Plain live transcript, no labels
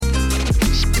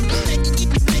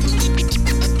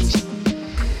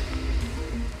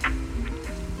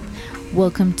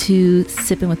Welcome to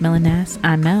Sipping with Mel and Nas.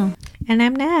 I'm Mel. And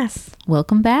I'm Nas.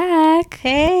 Welcome back.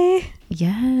 Hey.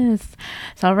 Yes.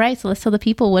 So, all right. So let's tell the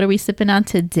people, what are we sipping on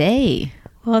today?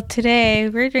 Well, today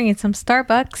we're drinking some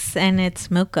Starbucks and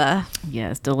it's mocha.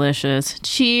 Yes, delicious.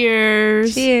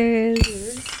 Cheers.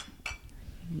 Cheers.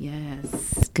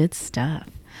 Yes, good stuff.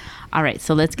 All right.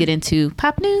 So let's get into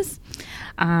pop news.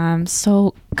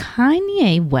 So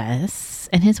Kanye West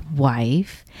and his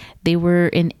wife, they were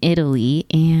in Italy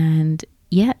and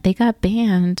they got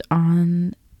banned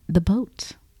on the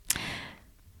boat.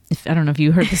 I don't know if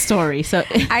you heard the story. So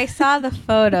I saw the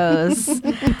photos.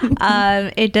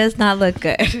 It does not look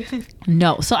good.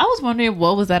 No. So I was wondering,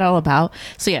 what was that all about?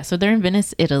 So they're in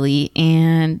Venice, Italy,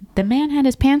 and the man had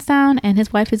his pants down and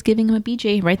his wife is giving him a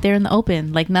BJ right there in the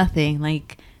open, like nothing.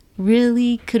 Like,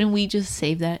 really? Couldn't we just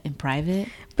save that in private?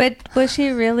 But was she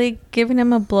really giving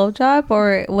him a blowjob,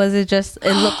 or was it just,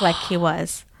 it looked like he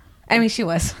was? I mean, she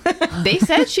was. They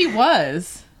said she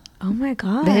was. Oh my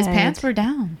God. His pants were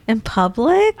down. In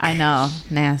public? I know.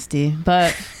 Nasty.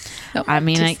 But, I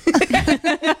mean, I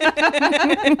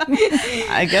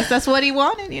guess that's what he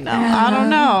wanted, you know. I don't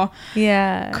know.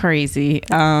 Yeah. Crazy.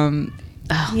 I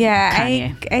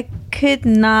could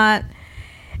not.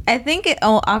 I think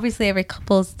obviously every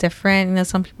couple is different. You know,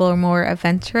 some people are more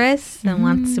adventurous and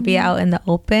wants to be out in the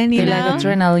open, you they know. like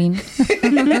adrenaline.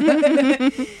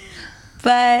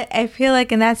 But I feel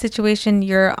like in that situation,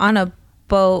 you're on a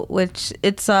boat, which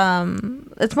it's more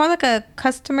like a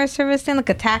customer service thing, like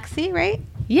a taxi, right?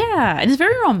 Yeah, and it's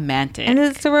very romantic. And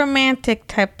it's a romantic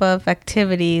type of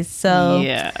activity. So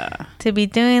to be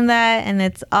doing that, and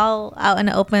it's all out in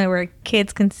the open where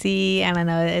kids can see, I don't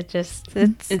know,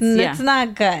 it's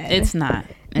not good. It's not.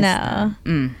 No.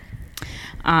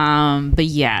 But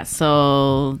yeah,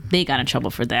 so they got in trouble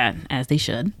for that, as they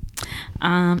should.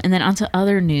 And then on to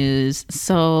other news.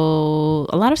 So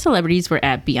a lot of celebrities were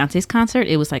at Beyonce's concert.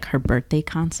 It was like her birthday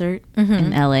concert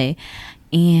in LA.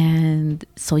 And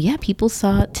so, people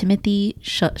saw Timothy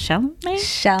Chalamet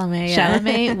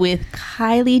with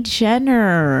Kylie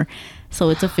Jenner. So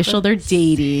it's official, they're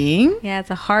dating. Yeah, it's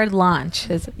a hard launch.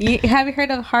 Have you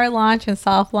heard of hard launch and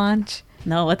soft launch?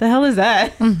 No, what the hell is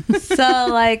that? So,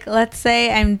 like, let's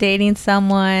say I'm dating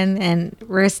someone and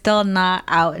we're still not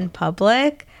out in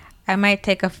public. I might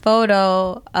take a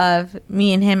photo of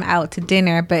me and him out to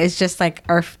dinner, but it's just like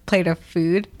our plate of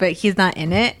food, but he's not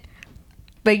in it.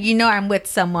 But you know I'm with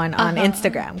someone on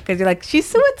Instagram because you're like,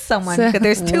 she's with someone because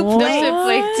there's two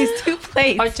plates. There's 2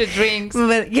 plates. Or 2 drinks.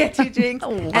 But, 2 drinks.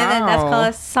 Wow. And then that's called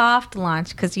a soft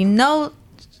launch because you know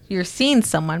you're seeing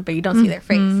someone, but you don't see their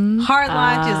face. Hard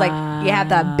launch is like you have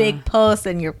that big post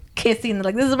and you're kissing.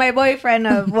 Like, this is my boyfriend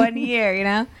of 1 year, you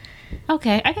know?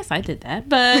 Okay, I guess I did that,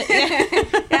 but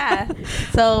yeah.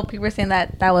 So people were saying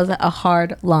that was a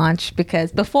hard launch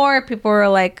because before people were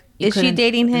like, is she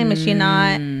dating him? Is she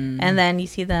not? And then you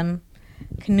see them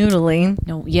canoodling.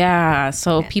 No, yeah.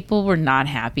 So people were not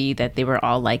happy that they were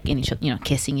all like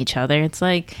kissing each other. It's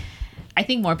like, I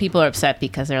think more people are upset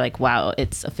because they're like, wow,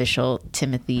 it's official.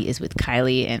 Timothy is with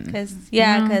Kylie. And because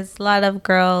a lot of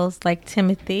girls like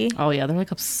Timothy. Oh yeah, they're like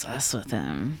obsessed with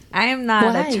him. I am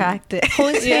not attracted. Who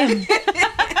is him?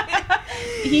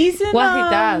 He's in what he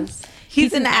does.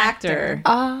 He's an actor.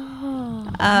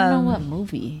 Oh. I don't know what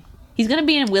movie. He's gonna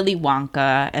be in Willy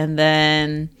Wonka,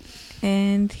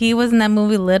 and he was in that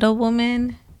movie Little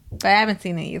Woman. But I haven't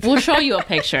seen it either. We'll show you a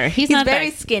picture. He's not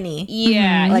very skinny.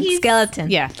 Yeah. Like skeleton.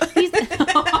 Yeah.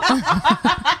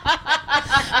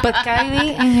 But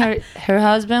Kylie and her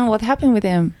husband, what happened with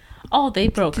him? Oh, they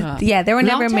broke up. Yeah, they were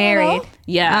never married.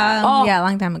 Yeah. Yeah, a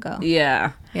long time ago.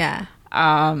 Yeah. Yeah.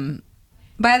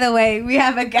 By the way, we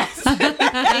have a guest. we're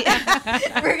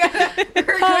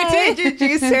going to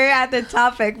introduce her at the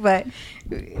topic, but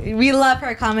we love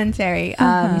her commentary.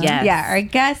 Yes. Yeah, our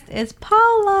guest is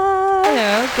Paula.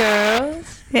 Hello,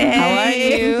 girls. Hey. How are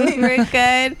you? We're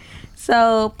good.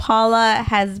 So Paula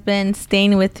has been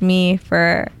staying with me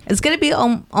it's going to be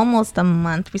almost a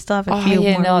month. We still have a few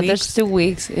more weeks. There's 2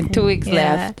 weeks and 2 weeks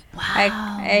left. Wow.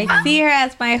 I see her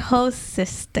as my host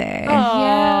sister.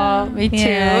 Oh, me too.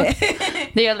 Yeah.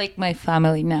 They are like my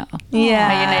family now. Yeah.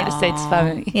 My United States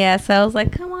family. Yeah, so I was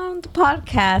like, come on the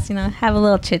podcast, have a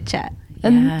little chit chat.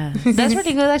 And that's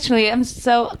really good, actually. I'm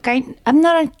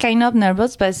not kind of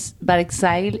nervous, but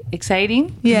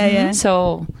exciting. Yeah.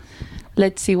 So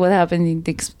let's see what happens in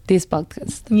this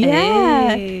podcast. Yeah.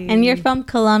 Hey. And you're from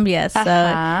Colombia, so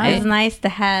it's nice to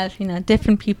have,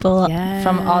 different people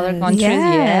from other countries.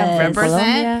 Yes. Yeah, from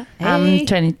Represent. Colombia.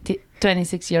 I'm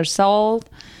 26 years old.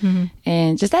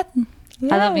 And just that.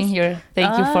 Yes. I love being here.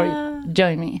 Thank you for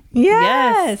joining me.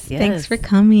 Yes. Yes. Thanks for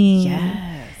coming.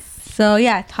 Yes. So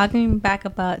yeah, talking back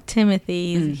about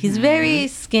Timothy, he's very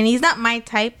skinny. He's not my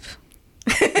type.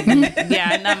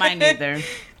 Yeah, not mine either.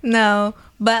 No,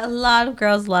 but a lot of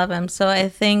girls love him. So I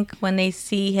think when they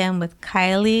see him with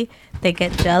Kylie, they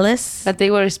get jealous. But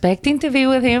they were expecting to be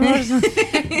with him or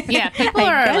something. Yeah, people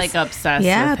are guess. like obsessed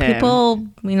Yeah, with him. people,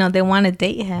 they want to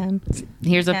date him.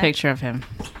 Here's a Yeah. picture of him.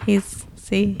 He's,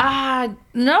 see.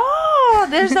 No,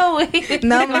 there's no way.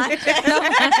 No match.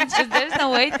 There's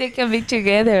no way they can be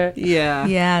together. Yeah.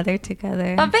 Yeah, they're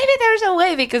together. But maybe there's a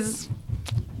way because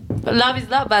love is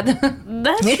love, but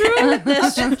That's true.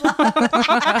 That's true.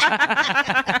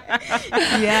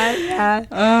 Yeah.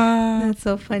 That's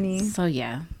so funny. So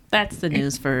yeah, that's the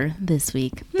news for this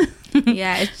week.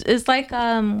 Yeah, it's like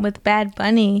with Bad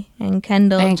Bunny and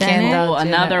Kendall Jenner. Kendall. Oh,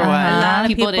 another one. A lot of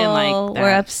people didn't like that.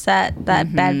 were upset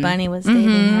that Bad Bunny was dating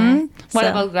her. What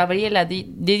So- about Gabriela?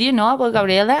 Did you know about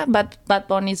Gabriela, Bad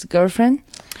Bunny's girlfriend?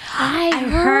 I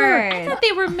heard. I thought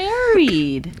they were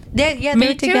married. They're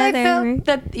Me too, I together. felt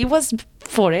that it was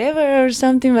forever or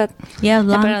something, but Yeah,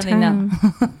 long apparently term.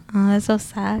 no. Oh, that's so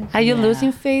sad. Are you Yeah.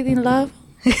 losing faith in love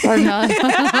or not?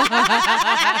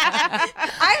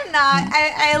 I'm not.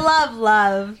 I love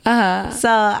love. Uh-huh. So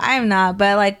I'm not.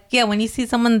 But when you see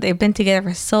someone, they've been together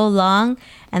for so long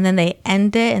and then they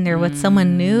end it and they're with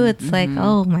someone new, it's like,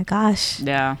 oh my gosh.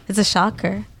 Yeah. It's a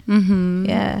shocker. Mm-hmm.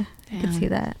 Yeah. I can see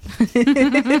that.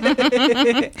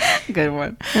 Good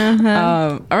one.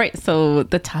 All right. So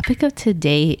the topic of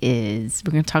today is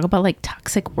we're going to talk about like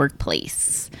toxic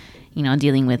workplace.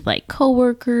 Dealing with like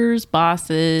coworkers,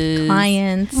 bosses,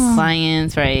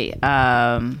 clients, right?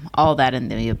 All that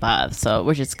and the above. So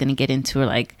we're just going to get into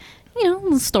like,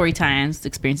 story times, the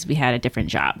experiences we had at different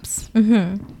jobs.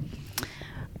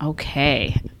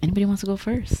 Okay. Anybody wants to go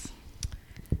first?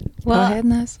 Well, Go ahead,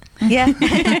 Nas. Yeah,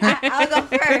 I'll go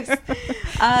first.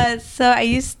 So I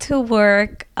used to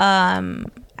work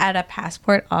at a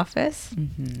passport office.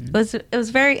 It was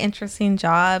a very interesting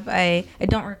job. I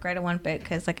don't regret it one bit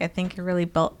because I think it really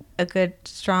built a good,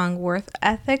 strong work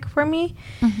ethic for me.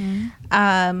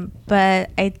 But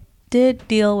I did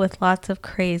deal with lots of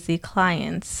crazy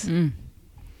clients.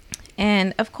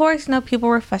 And of course, people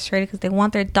were frustrated because they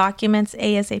want their documents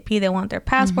ASAP. They want their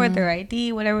passport, their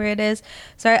ID, whatever it is.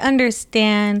 So I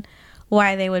understand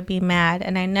why they would be mad,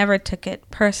 and I never took it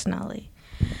personally.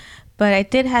 But I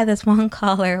did have this one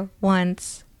caller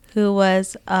once who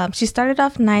was, she started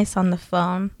off nice on the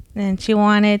phone, and she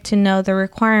wanted to know the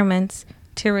requirements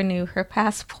to renew her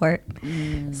passport.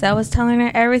 So I was telling her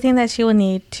everything that she would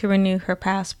need to renew her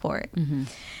passport.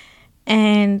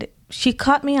 And she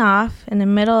cut me off in the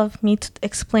middle of me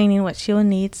explaining what she would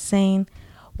need, saying,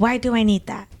 "Why do I need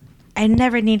that? I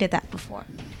never needed that before."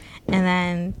 And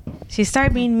then she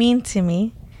started being mean to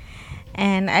me.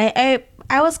 And I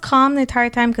was calm the entire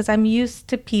time because I'm used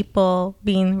to people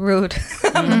being rude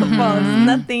on the phone. It's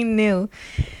nothing new.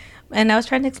 And I was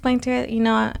trying to explain to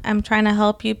her, I'm trying to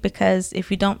help you because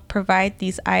if you don't provide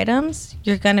these items,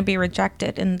 you're going to be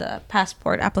rejected in the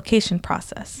passport application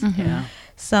process. Yeah.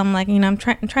 So I'm like, I'm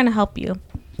trying to help you.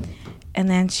 And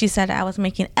then she said I was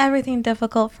making everything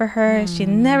difficult for her. She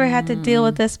never had to deal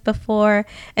with this before.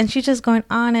 And she's just going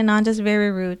on and on, just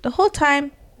very rude. The whole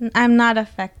time, I'm not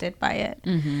affected by it.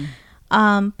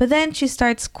 But then she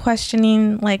starts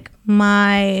questioning like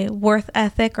my worth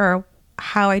ethic or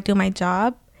how I do my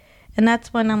job. And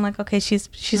that's when I'm like, okay, she's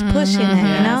pushing it,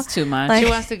 That's too much. She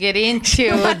wants to get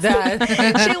into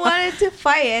that. She wanted to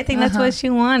fight. I think that's what she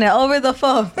wanted over the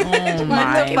phone. Oh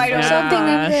my Fight or something,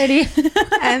 I'm ready.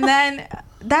 And then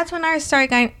that's when I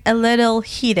started getting a little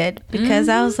heated because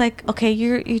I was like, okay,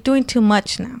 you're doing too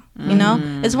much now.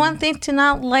 It's one thing to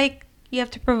not like you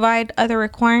have to provide other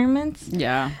requirements.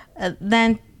 Yeah.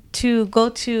 Than to go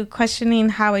to questioning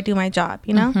how I do my job.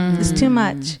 It's too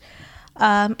much.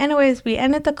 Anyways, we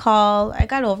ended the call. I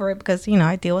got over it because,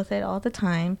 I deal with it all the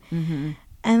time. And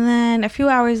then a few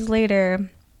hours later,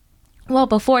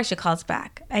 before she calls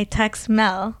back, I text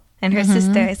Mel and her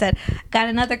sister. I said, got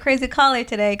another crazy caller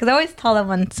today. Because I always tell them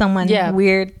when someone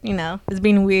weird, is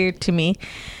being weird to me.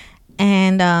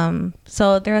 And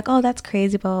so they're like, oh, that's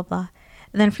crazy, blah, blah, blah.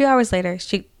 And then a few hours later,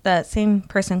 the same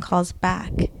person calls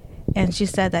back. And she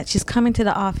said that she's coming to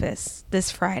the office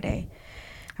this Friday.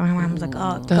 And my mom was like,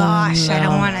 oh, gosh, I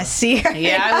don't want to see her.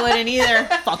 Yeah, I wouldn't either.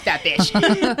 Fuck that bitch.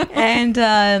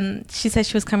 And she said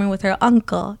she was coming with her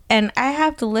uncle. And I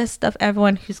have the list of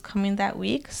everyone who's coming that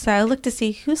week. So I looked to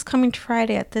see who's coming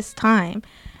Friday at this time.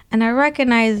 And I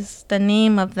recognized the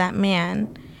name of that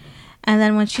man. And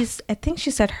then when I think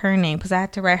she said her name because I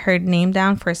had to write her name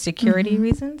down for security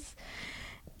reasons.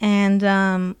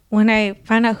 And when I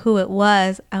found out who it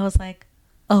was, I was like,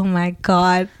 oh my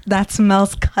God, that's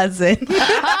Mel's cousin. No.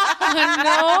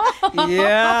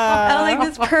 Yeah. I was like,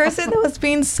 this person that was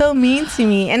being so mean to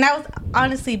me. And I was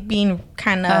honestly being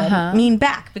kind of mean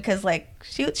back because, like,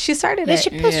 she started it. She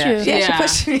pushed you. Yeah, she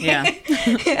pushed me. Yeah.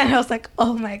 And I was like,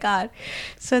 oh my God.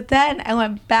 So then I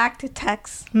went back to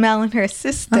text Mel and her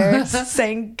sister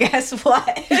saying, guess what?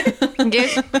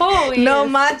 Guess who No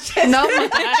is- manches. No.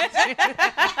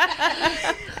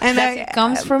 And That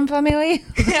comes from family.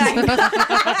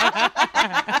 I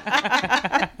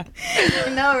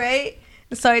know, right?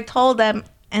 So I told them,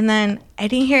 and then I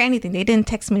didn't hear anything. They didn't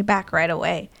text me back right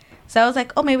away. So I was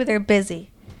like, oh, maybe they're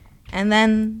busy. And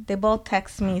then they both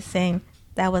text me saying,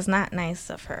 that was not nice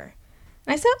of her.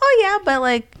 And I said, oh, yeah, but,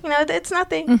 like, you know, it's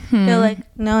nothing. Mm-hmm. They're like,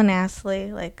 no,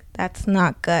 Natalie, like, that's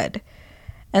not good.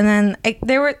 And then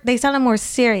they sounded more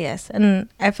serious. And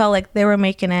I felt like they were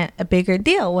making it a bigger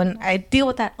deal when I deal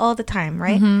with that all the time,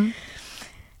 right? Mm-hmm.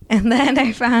 And then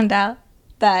I found out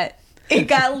that it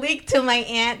got leaked to my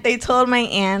aunt. They told my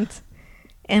aunt,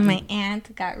 and my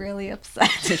aunt got really upset.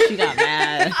 She got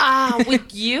mad.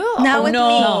 With you? Not with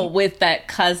No, me. with that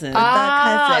cousin.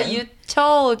 cousin. You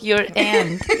told your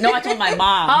aunt. No, I told my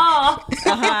mom. Oh.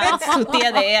 It's tu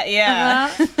tía de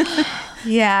ella.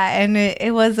 Yeah, and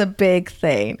it was a big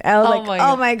thing. I was Oh like, my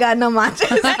oh God. my God, no manches.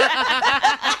 You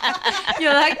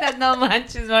like that no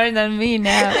manches more than me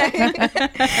now.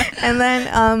 And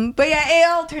then, but yeah, it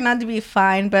all turned out to be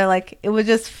fine. But like, it was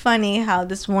just funny how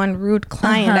this one rude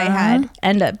client I had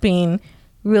ended up being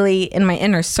really in my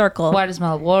inner circle. What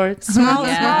small words. Small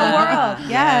world.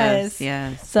 Yes.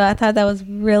 Yes. So I thought that was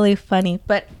really funny.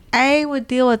 But I would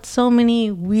deal with so many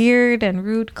weird and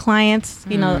rude clients,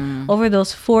 you know, over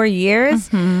those 4 years.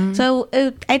 So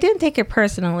I didn't take it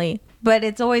personally, but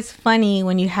it's always funny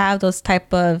when you have those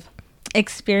type of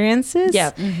experiences,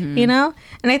 Yeah. you know?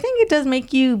 And I think it does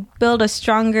make you build a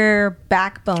stronger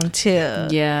backbone too.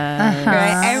 Yeah.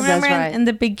 Right? I remember That's right. in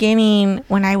the beginning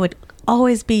when I would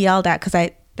always be yelled at because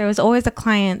there was always a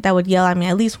client that would yell at me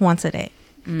at least once a day.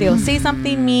 They would say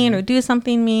something mean or do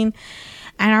something mean.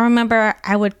 And I remember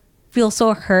I would feel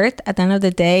so hurt at the end of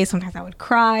the day. Sometimes I would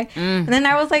cry. And then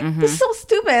I was like, this is so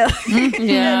stupid.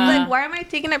 Yeah. Like, why am I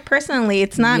taking it personally?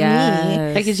 It's not me.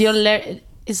 Yes. Like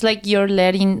it's like you're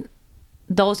letting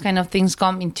those kind of things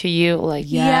come into you. Like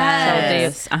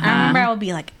Yes. So I remember I would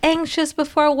be like anxious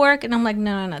before work. And I'm like,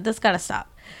 no, this got to stop.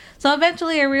 So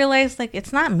eventually I realized, like,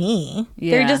 it's not me.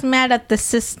 They're Yeah. just mad at the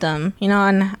system, you know,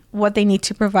 and what they need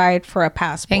to provide for a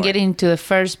passport. and getting to the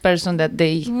first person that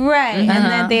they. Right. And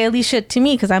then they unleash it to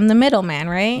me because I'm the middleman,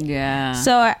 right? Yeah.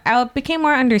 So I became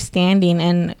more understanding.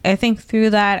 And I think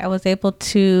through that, I was able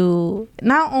to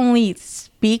not only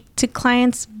speak to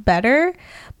clients better,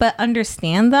 but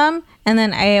understand them. And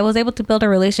then I was able to build a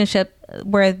relationship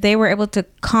where they were able to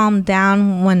calm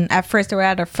down when at first they were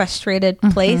at a frustrated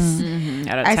place.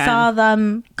 Out of I 10. saw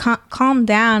them calm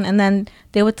down, and then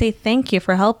they would say thank you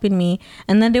for helping me,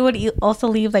 and then they would also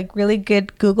leave like really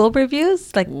good Google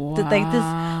reviews, like like this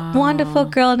wonderful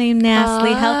girl named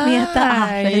Natalie helped me at the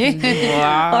office.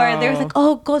 Wow. Or they was like,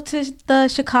 oh, go to the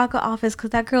Chicago office because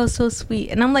that girl is so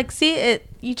sweet. And I'm like, see,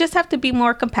 you just have to be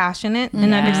more compassionate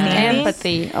and understanding.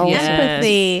 Empathy. Also. Yes.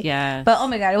 Empathy. Yes. But oh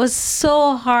my God, it was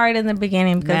so hard in the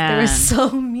beginning because they were Man. so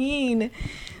mean.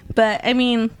 But I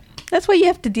mean, that's what you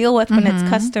have to deal with when it's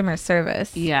customer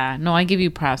service. Yeah, no, I give you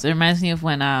props. It reminds me of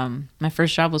when my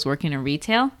first job was working in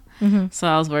retail. So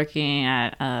I was working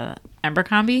at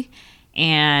Abercrombie,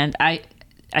 and I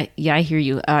hear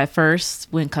you. At first,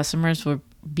 when customers would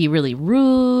be really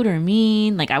rude or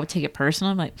mean, like I would take it personal.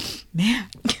 I'm like, man,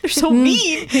 they're so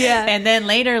mean. Yeah. And then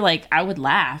later, like I would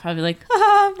laugh. I'd be like,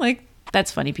 I'm like,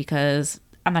 that's funny because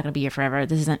I'm not gonna be here forever.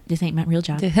 This ain't my real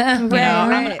job. You know,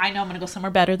 Right. I know I'm gonna go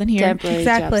somewhere better than here. Temporary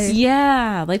Exactly. jobs.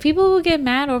 Yeah, like people would get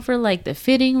mad over like the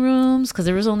fitting rooms because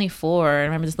there was only 4. I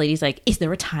remember this lady's like, "Is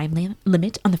there a time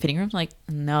limit on the fitting rooms?" I'm like,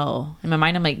 no. In my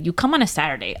mind, I'm like, you come on a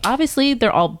Saturday. Obviously,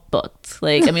 they're all booked.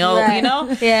 Like, I mean, all you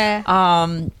know.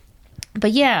 Yeah.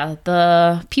 But yeah,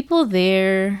 the people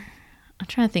there. I'm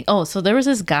trying to think. Oh, so there was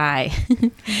this guy.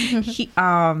 He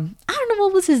I don't know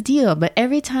what was his deal, but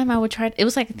every time I would try, it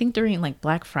was like I think during like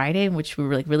Black Friday, in which we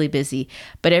were like really busy.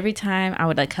 But every time I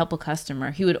would like help a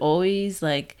customer, he would always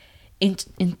like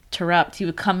interrupt. He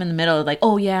would come in the middle, like,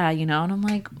 "Oh yeah, you know," and I'm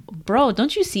like, "Bro,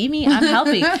 don't you see me? I'm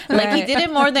helping." Like he did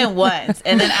it more than once,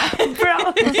 and then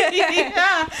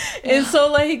yeah. And so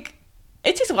like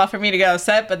it takes a while for me to get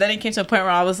upset, but then it came to a point where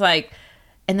I was like,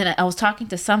 And then I was talking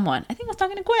to someone. I think I was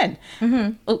talking to Gwen.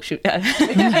 Oh, shoot.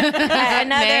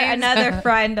 Another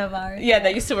friend of ours. Yeah,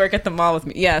 that used to work at the mall with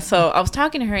me. Yeah, so I was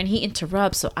talking to her and he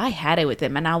interrupts. So I had it with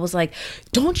him. And I was like,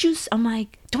 don't you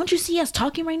see us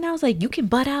talking right now? I was like, you can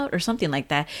butt out or something like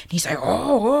that. And he's like,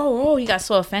 oh. He got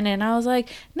so offended. And I was like,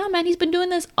 no, man, he's been doing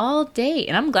this all day.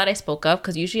 And I'm glad I spoke up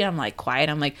because usually I'm like quiet.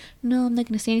 I'm like, no, I'm not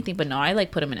going to say anything. But no, I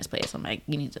like put him in his place. I'm like,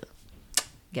 you need to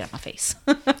get out my face.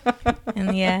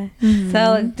 And yeah.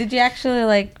 So did you actually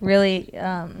like really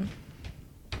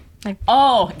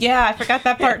oh yeah, I forgot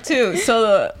that part too.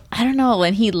 So I don't know,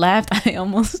 when he left I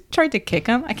almost tried to kick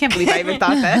him. I can't believe I even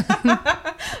thought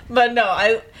that. But no,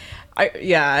 I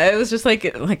yeah, it was just like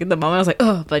in the moment I was like,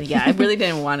 oh, but yeah, I really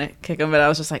didn't want to kick him, but I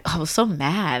was just like, oh, I was so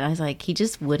mad. I was like, he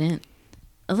just wouldn't.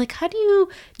 I was like, how do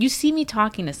you see me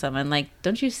talking to someone, like,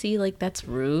 don't you see like that's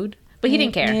rude? But he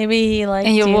didn't care. Maybe he liked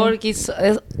And your you. work is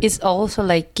also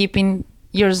like keeping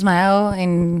your smile,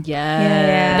 and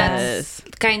Yes.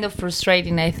 that's kind of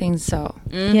frustrating, I think so.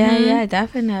 Yeah,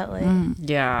 definitely.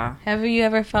 Yeah. Have you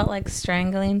ever felt like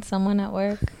strangling someone at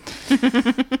work?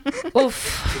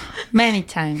 Oof, many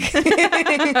times.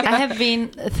 I have been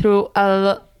through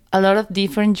a lot of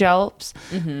different jobs.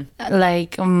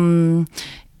 Like the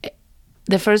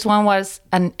first one was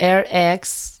an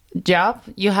RX job.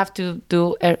 You have to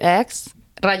do RX,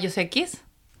 rayos X.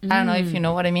 I don't know if you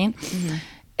know what I mean.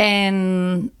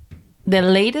 And the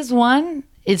latest one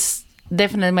is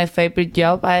definitely my favorite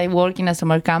job. I work in a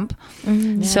summer camp.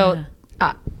 So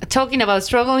talking about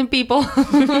struggling people,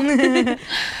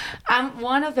 I'm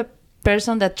one of the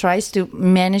person that tries to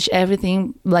manage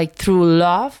everything like through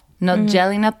love, not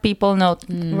yelling at people, not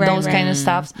those kind of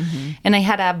stuff. And I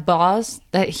had a boss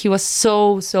that he was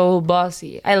so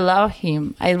bossy. I love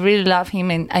him. I really love him,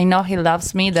 and I know he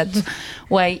loves me. That's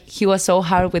why he was so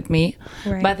hard with me.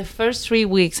 Right. But the first 3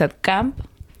 weeks at camp,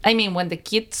 I mean, when the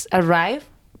kids arrive,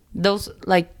 those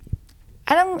like,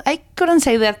 I couldn't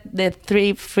say that the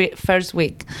first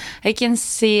week. I can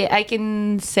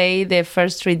say the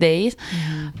first 3 days.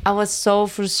 I was so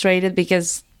frustrated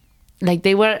because like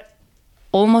they were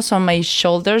almost on my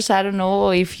shoulders. I don't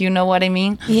know if you know what I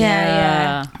mean.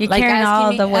 Yeah. You're Like carrying all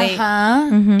asking the me, weight.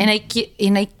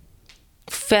 And I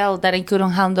felt that I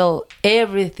couldn't handle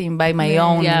everything by my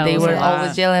own. Yeah, They it was were a lot.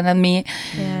 always yelling at me.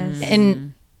 Yes.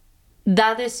 And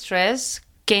that stress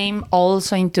came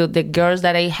also into the girls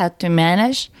that I had to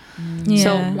manage.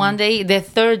 So one day, the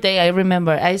third day, I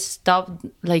remember I stopped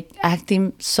like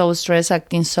acting so stressed,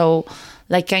 acting so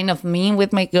like kind of mean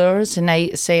with my girls. And I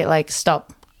say like,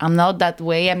 stop. I'm not that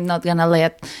way. I'm not gonna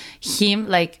let him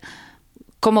like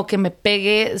como que me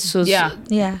pegue sus his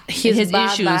bad issues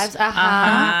vibes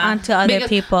onto other Because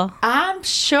people. I'm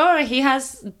sure he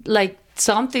has like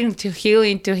something to heal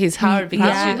into his heart because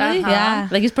Yeah.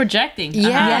 Like he's projecting.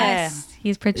 Yes.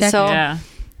 He's projecting. So Yeah.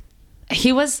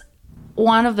 he was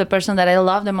one of the person that I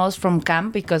love the most from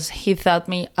camp because he taught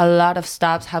me a lot of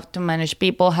stuff, how to manage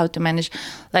people, how to manage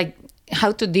like how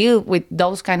to deal with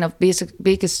those kind of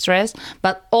big stress.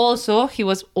 But also he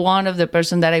was one of the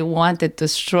person that I wanted to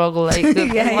struggle. Like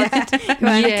Yeah.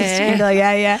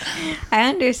 I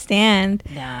understand.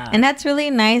 Yeah. And that's really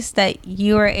nice that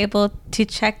you were able to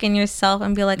check in yourself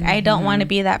and be like, I don't want to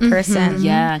be that person.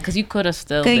 Yeah, because you could have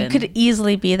still 'Cause been. you could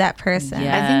easily be that person.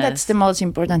 Yeah. I think that's the most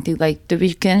important thing, like to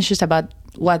be conscious about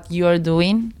what you're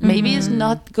doing. Maybe it's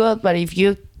not good, but if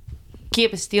you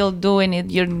keep still doing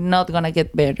it, you're not gonna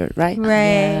get better, right?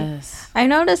 Right. Yes. I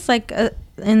noticed like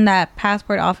in that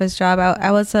passport office job,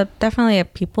 I was definitely a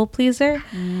people pleaser.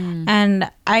 And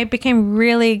I became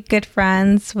really good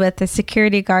friends with the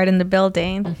security guard in the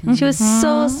building. She was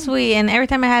so sweet. And every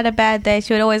time I had a bad day,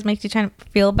 she would always make you try to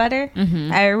feel better.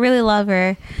 I really love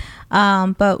her.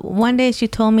 But one day she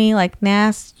told me like,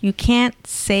 Nas, you can't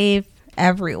save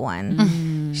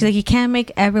everyone. She's like, you can't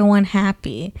make everyone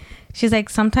happy. She's like,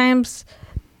 sometimes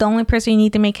the only person you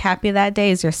need to make happy that day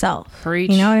is yourself.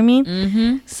 Preach. You know what I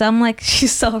mean? So I'm like,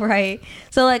 she's so right.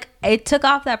 So like, it took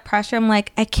off that pressure. I'm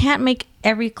like, I can't make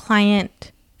every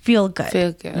client feel good.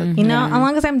 Feel good. You know, as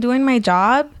long as I'm doing my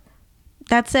job,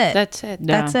 that's it. That's it.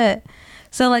 That's it.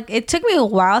 So like, it took me a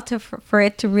while for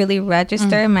it to really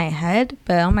register in my head.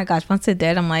 But oh my gosh, once it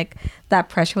did, I'm like, that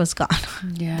pressure was gone.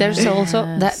 Yeah. There's also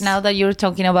that now that you're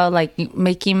talking about like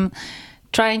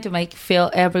trying to make feel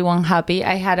everyone happy.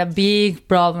 I had a big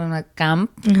problem at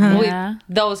camp with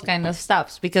those kind of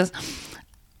stuffs because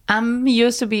I'm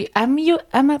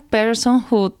a person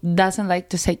who doesn't like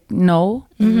to say no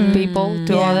people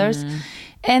to others.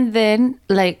 And then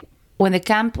like when the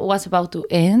camp was about to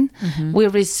end, we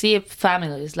received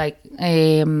families like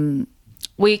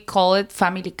we call it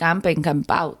family camp and camp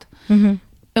out.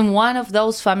 and one of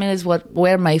those families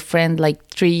were my friend like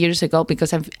 3 years ago,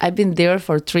 because I've been there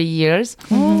for 3 years.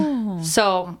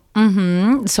 So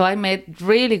so I made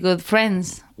really good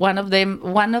friends. One of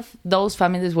those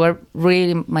families were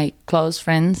really my close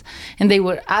friends, and they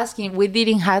were asking. We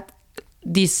didn't have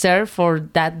dessert for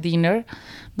that dinner,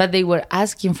 but they were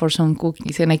asking for some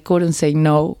cookies, and I couldn't say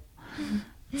no.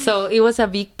 So it was a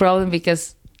big problem,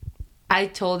 because I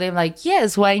told them, like,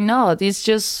 yes, why not? It's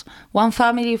just one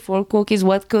family, 4 cookies.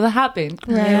 What could happen?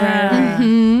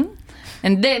 Right.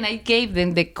 And then I gave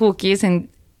them the cookies, and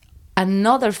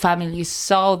another family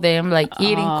saw them like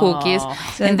eating cookies,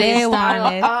 So and they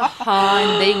started,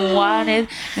 wanted.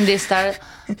 and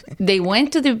they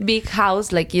went to the big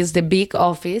house, like it's the big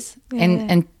office,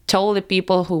 and told the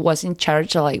people who was in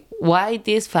charge, like, why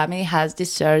this family has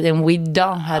dessert and we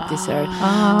don't have dessert.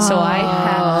 So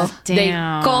they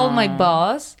called my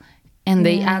boss, and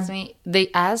they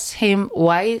asked him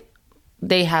why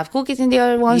they have cookies and the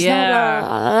other ones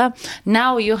no.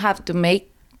 Now you have to make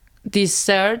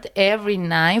dessert every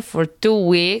night for 2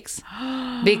 weeks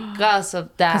because of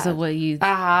that. Because of what you...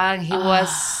 He was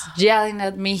yelling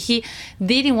at me. He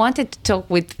didn't want to talk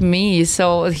with me,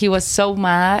 so he was so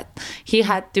mad. He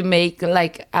had to make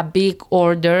like a big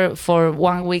order for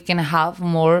 1 week and a half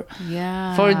more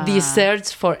for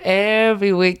desserts for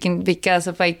every weekend, because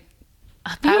of like,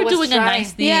 you were doing a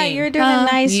nice thing. Yeah, you're doing a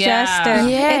nice gesture.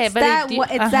 Yeah, it's but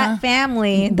that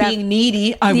family that being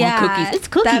needy. I want cookies. It's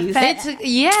cookies.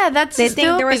 That's they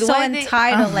think they were stupid. so Why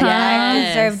entitled. Like, I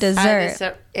deserve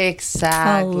dessert.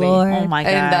 Exactly. Oh, Lord. Oh my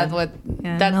God.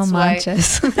 And that's no why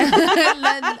manches.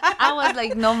 I was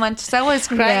like, no manches. I was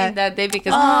crying that day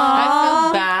because I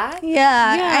felt bad.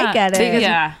 Yeah, I get it.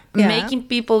 Because making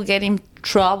people get in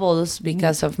troubles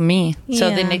because of me. So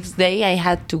the next day I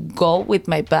had to go with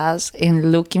my boss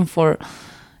and looking for,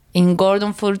 in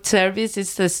Gordon Food Service,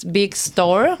 it's this big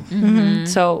store.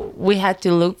 So we had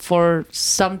to look for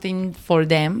something for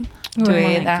them to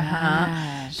eat.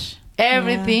 Gosh.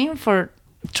 Everything for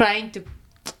trying to,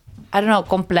 I don't know,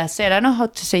 complacer. I don't know how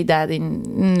to say that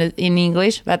in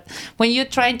English, but when you're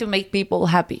trying to make people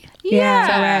happy.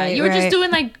 Yeah, You were just doing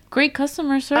like great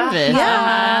customer service.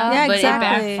 Yeah, but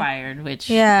exactly. it backfired, which...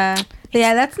 Yeah,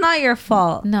 that's not your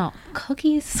fault. No,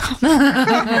 cookies.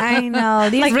 I know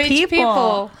these Like rich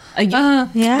people.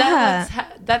 Yeah,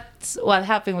 That's what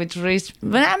happened with rich.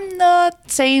 But I'm not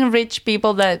saying rich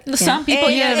people that... Some people,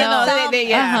 a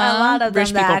lot of them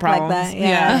Rich that people act problems. like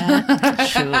that.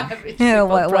 True. Rich Yeah,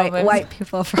 people problems. white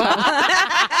people problems.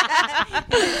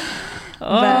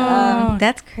 But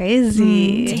that's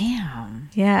crazy. Damn.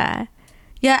 Yeah.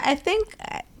 I think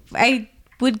I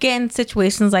would get in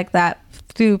situations like that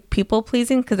through people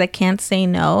pleasing because I can't say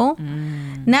no.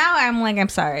 Now I'm like, I'm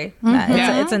sorry.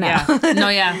 It's a no.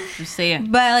 Just say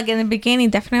it. But like in the beginning,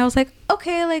 definitely I was like,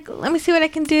 okay, like let me see what I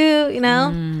can do, you know.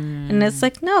 And it's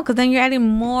like no, because then you're adding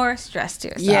more stress to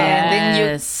yourself. Yeah,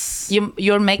 and then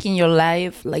you're making your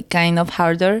life like kind of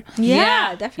harder.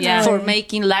 Yeah, definitely. Yeah. For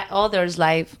making others'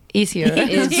 life easier.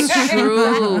 It's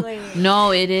true.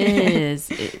 No, it is.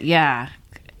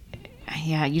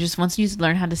 Yeah, you just, once you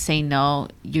learn how to say no,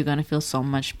 you're gonna feel so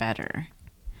much better.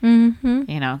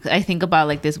 You know, I think about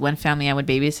like this one family I would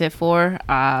babysit for.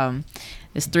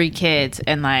 There's 3 kids,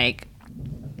 and like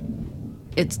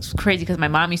it's crazy because my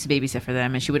mom used to babysit for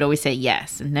them, and she would always say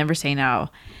yes and never say no.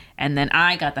 And then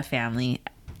I got the family.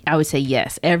 I would say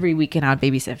yes every weekend. I would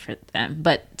babysit for them,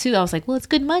 but too, I was like, well, it's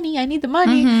good money. I need the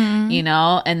money, you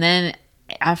know. And then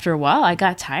after a while, I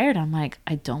got tired. I'm like,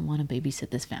 I don't want to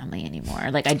babysit this family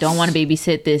anymore. Like, I don't want to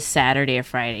babysit this Saturday or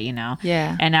Friday, you know?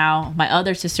 Yeah. And now my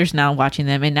other sister's now watching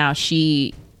them, and now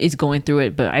she is going through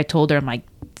it. But I told her, I'm like,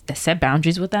 set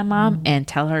boundaries with that mom and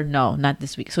tell her, no, not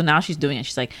this week. So now she's doing it.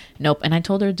 She's like, nope. And I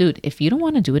told her, dude, if you don't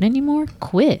want to do it anymore,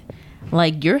 quit.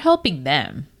 Like, you're helping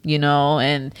them, you know?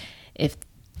 And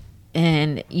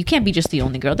you can't be just the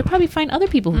only girl. They'll probably find other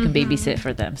people who can babysit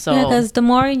for them. So because the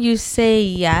more you say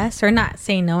yes or not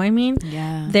say no,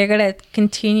 they're gonna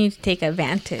continue to take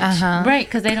advantage. right,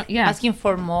 because they don't. Yeah, Asking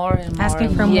for more and more.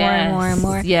 Asking for more and more and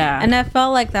more. Yeah, and I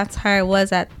felt like that's how I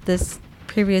was at this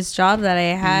previous job that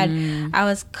I had. I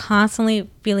was constantly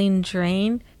feeling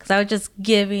drained because I was just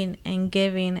giving and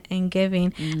giving and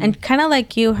giving, and kind of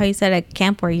like you, how you said at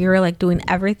camp where you were like doing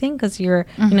everything because you're,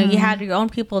 you know, you had your own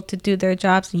people to do their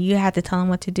jobs and you had to tell them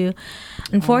what to do.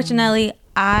 Unfortunately,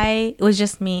 it was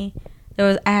just me.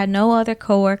 I had no other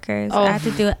coworkers. I had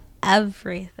to do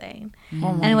everything,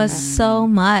 and it was so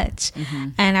much.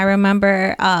 And I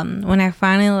remember when I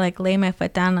finally like laid my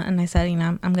foot down and I said, you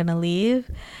know, I'm gonna leave.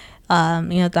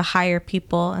 the higher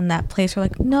people in that place were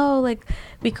like, no, like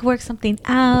we could work something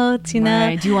out, you know.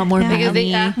 Right. Do you want more Yeah.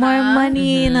 money? More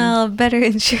money, better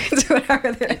insurance or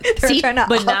whatever they're See, trying to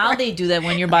but now offer. they do that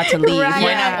when you're about to leave. Right.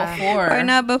 Why not before? Or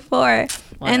not before.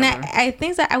 And Whatever. I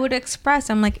think that I would express,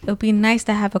 I'm like, it would be nice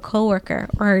to have a coworker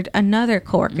or another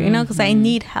coworker, you know, because I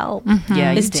need help.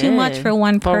 Yeah, It's you too much did. for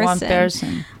one For person. one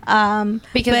person.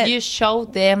 Because But you show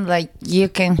them like you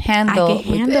can I handle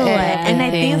can handle it. And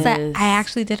I think that Yes. I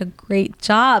actually did a great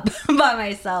job by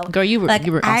myself. Girl, you were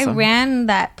awesome. I ran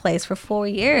that place for 4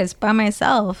 years by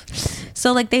myself.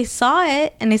 So like they saw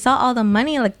it and they saw all the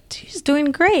money, like she's doing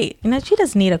great. You know, she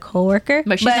doesn't need a coworker.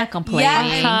 But she's not complaining.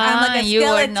 Yeah, I'm like a You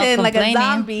were not skeleton, like a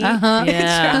complaining. zombie.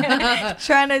 Yeah.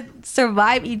 trying to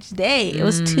survive each day. It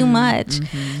was too much.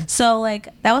 So like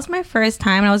that was my first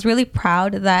time, and I was really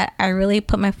proud that I really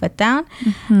put my foot down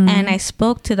and I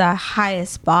spoke to the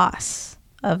highest boss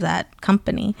of that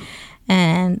company,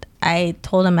 and I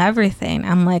told him everything.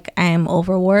 I'm like, I'm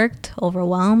overworked,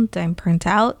 overwhelmed, I'm burnt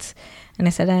out. And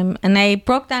I said, and I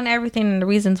broke down everything and the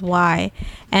reasons why.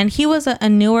 And he was a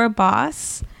newer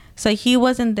boss, so he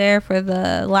wasn't there for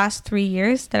the last 3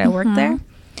 years that I worked there.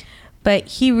 But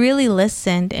he really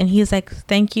listened, and he's like,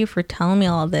 thank you for telling me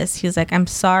all this. He was like, I'm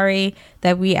sorry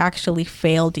that we actually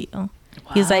failed you.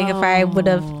 He's like, if I would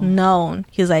have known,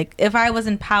 he's like, if I was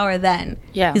in power then,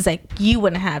 Yeah. he's like, you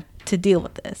wouldn't have to deal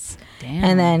with this. Damn.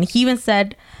 And then he even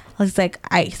said, he's like,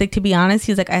 to be honest,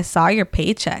 he's like, I saw your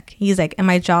paycheck. He's like, and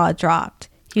my jaw dropped.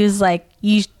 He was like,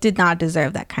 you did not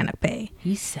deserve that kind of pay.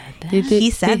 He said that. He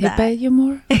said did that. he pay you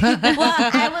more? Well,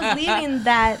 I was leaving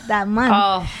that month.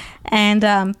 Oh. And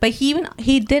but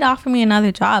he did offer me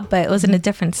another job, but it was in a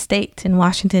different state in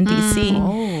Washington D.C.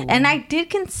 Oh. And I did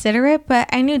consider it, but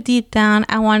I knew deep down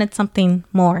I wanted something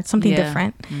more, something Yeah.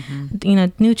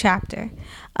 different, new chapter.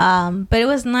 But it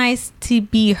was nice to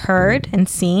be heard and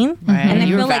seen, Right. and I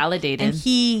You were feel like- validated. and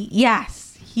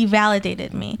he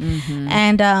validated me,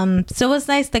 and so it was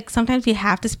nice. Like sometimes you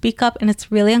have to speak up, and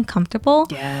it's really uncomfortable.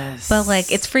 Yes. But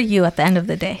like it's for you at the end of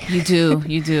the day. You do.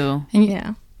 You do.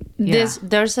 Yeah. There's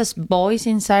this voice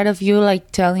inside of you like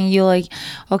telling you like,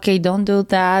 okay, don't do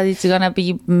that, it's gonna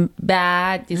be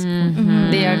bad,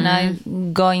 they are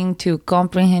not going to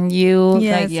comprehend you.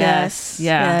 Yes, Like, yes,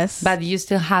 yeah. yes. but you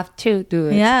still have to do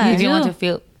it. Yeah, if you you want do. to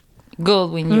feel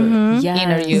good when you're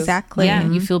inner you. Exactly. Yeah,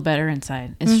 you feel better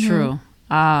inside. It's true.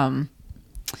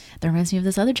 That reminds me of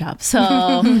this other job. So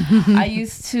I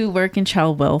used to work in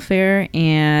child welfare,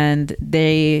 and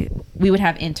we would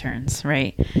have interns,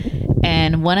 right?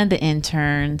 And one of the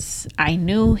interns, I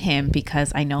knew him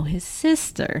because I know his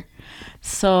sister.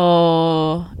 So,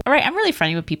 all right, I'm really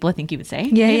friendly with people, I think you would say.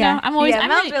 Yeah, You yeah. know, I'm always, yeah, I'm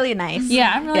Mel's really nice.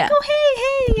 yeah, I'm really Yeah. like, oh,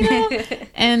 hey, you know.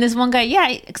 And this one guy,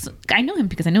 I knew him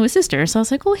because I knew his sister. So I was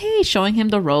like, oh, hey, showing him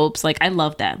the ropes. Like, I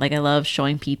love that. Like, I love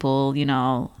showing people, you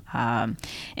know.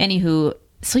 Anywho,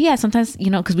 so yeah, sometimes, you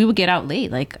know, because we would get out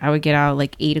late. Like, I would get out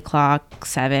like 8 o'clock,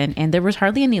 7, and there was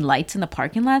hardly any lights in the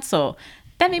parking lot. So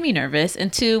that made me nervous.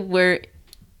 And two, where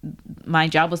my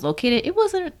job was located, it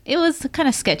was kind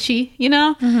of sketchy, you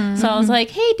know. So I was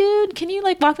like, hey dude, can you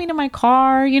like walk me to my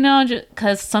car, you know,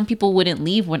 because some people wouldn't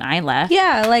leave when I left.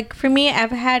 Yeah, like for me,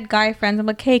 I've had guy friends. I'm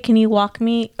like, hey, can you walk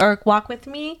with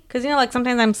me? Because you know, like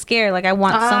sometimes I'm scared. Like I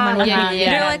want someone with yeah, me.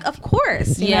 yeah. They're like, of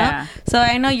course. You Yeah. know? So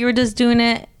I know you were just doing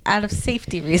it out of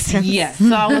safety reasons. Yeah.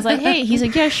 So I was like, hey, he's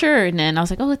like, yeah, sure. And then I was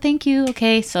like, oh, thank you.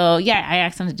 Okay. So yeah, I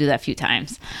asked him to do that a few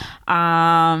times.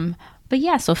 But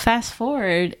yeah, so fast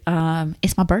forward,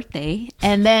 it's my birthday,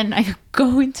 and then I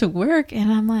go into work,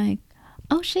 and I'm like,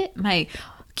 oh shit, my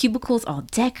cubicle's all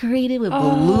decorated with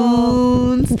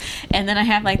balloons, and then I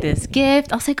have like this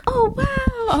gift. I was like, oh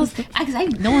wow,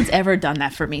 no one's ever done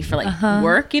that for me for like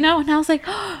work, you know. And I was like,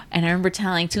 oh, and I remember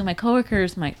telling two of my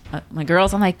coworkers, my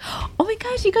girls, I'm like, oh my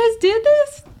gosh, you guys did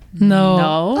this?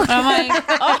 No. And I'm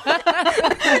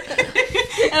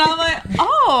like,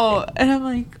 oh. And I'm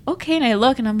like, okay. And I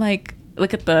look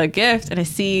at the gift, and I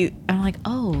see, I'm like,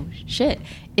 oh shit,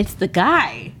 it's the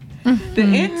guy, the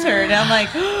intern.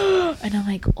 And I'm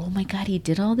like, oh my God, he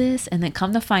did all this. And then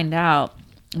come to find out,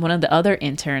 one of the other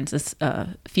interns, this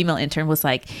female intern, was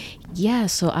like, yeah,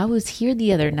 so I was here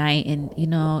the other night, and you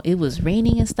know, it was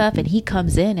raining and stuff, and he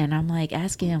comes in, and I'm like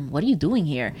asking him, what are you doing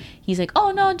here? He's like,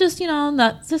 oh no, just, you know,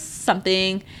 not just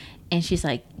something. And she's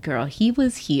like, girl, he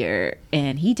was here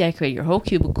and he decorated your whole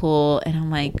cubicle. And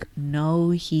I'm like,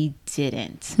 no, he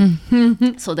didn't.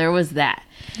 So there was that.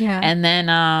 Yeah. And then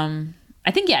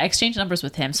I think, I exchanged numbers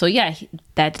with him. So yeah,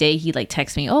 that day he like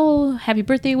texted me, oh, happy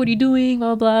birthday, what are you doing,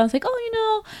 blah, blah, blah. I was like, oh, you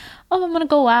know, I'm gonna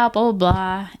go out, blah, blah,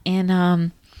 blah. And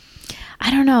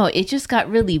I don't know, it just got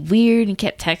really weird, and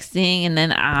kept texting. And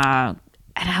then I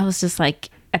And I was just like,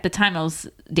 at the time I was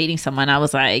dating someone, I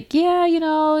was like, yeah, you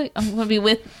know, I'm gonna be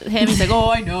with him. He's like,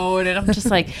 oh, I know. And I'm just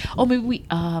like, oh, maybe we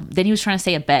then he was trying to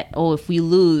say a bet. Oh, if we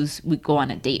lose, we go on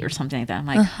a date or something like that. I'm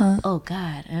like, oh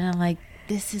God. And I'm like,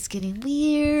 this is getting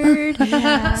weird.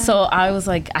 So I was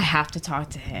like, I have to talk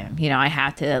to him. You know, I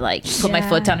have to like put my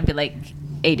foot down and be like,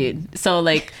 hey dude. So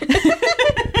like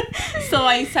so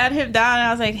I sat him down and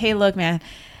I was like, hey, look, man,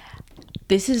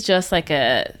 this is just like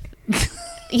a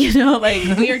you know,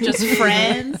 like we are just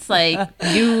friends. Like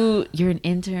you're an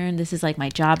intern. This is like my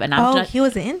job, and I'm just, he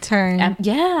was an intern.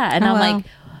 and I'm like,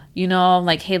 you know, I'm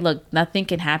like, hey, look, nothing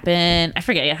can happen. I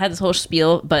forget. I had this whole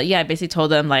spiel, but yeah, I basically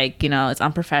told them like, you know, it's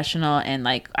unprofessional, and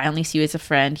like I only see you as a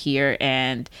friend here,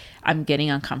 and I'm getting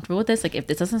uncomfortable with this. Like if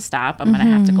this doesn't stop, I'm gonna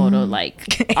have to go to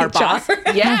like our boss.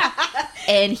 Yeah,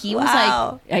 and he was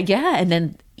like, yeah, and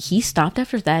then he stopped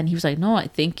after that and he was like, no, I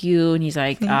thank you. And he's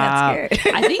like, I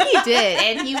think he did.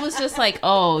 And he was just like,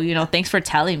 oh, you know, thanks for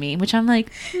telling me, which I'm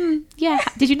like, yeah,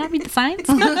 did you not read the signs?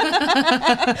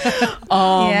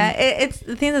 It's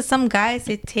the thing that some guys,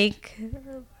 they take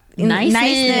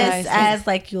niceness as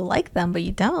like you like them, but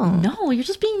you don't. No, you're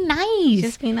just being nice.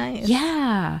 Just be nice.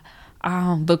 Yeah.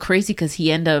 But crazy because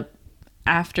he ended up,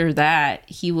 after that,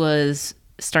 he was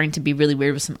starting to be really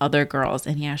weird with some other girls,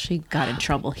 and he actually got in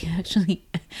trouble. He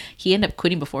ended up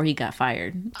quitting before he got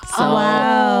fired.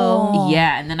 So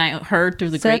yeah, and then I heard through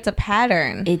the so it's a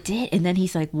pattern. It did. And then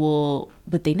he's like, well,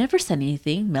 but they never said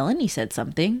anything. Melanie said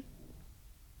something.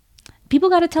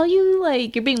 People got to tell you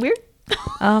like you're being weird.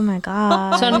 Oh my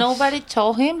God. So nobody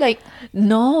told him, like,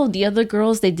 no, the other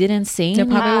girls, they didn't say they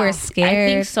anything. probably were scared.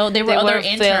 I think so. They were other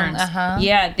interns. Filmed.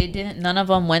 Yeah, they didn't. None of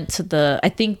them went to the. I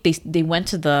think they went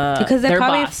to the because they their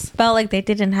probably boss. felt like they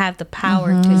didn't have the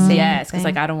power to say. Yes, because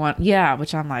like I don't want. Yeah,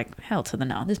 which I'm like, hell to the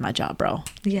no. This is my job, bro.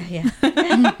 Yeah.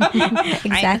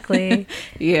 Exactly.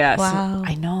 Yeah. Wow. So,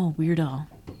 I know, weirdo.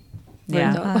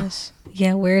 Yeah. Gosh.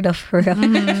 Yeah, weirdo for real.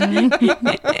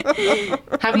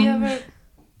 Have you ever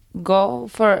go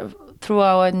through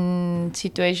a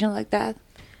situation like that?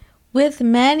 With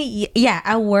men, yeah,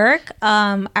 at work,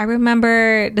 I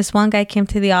remember this one guy came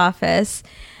to the office,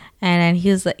 and then he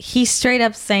was like, he straight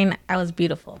up saying I was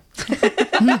beautiful.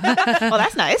 Well,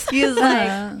 that's nice. He's like,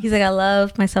 I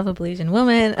love myself a Belizean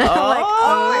woman. I'm like,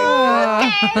 oh my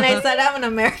God. And I said, I'm an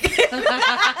American.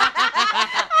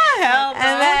 Hell no.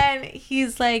 And then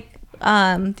he's like,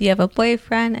 do you have a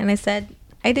boyfriend? And I said,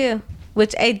 I do.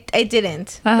 Which I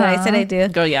didn't, but I said I do.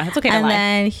 Girl, yeah, it's okay to and lie.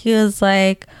 then he was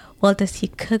like, well, does he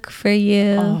cook for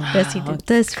you? Does he do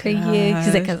this for you?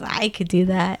 He's like, because I could do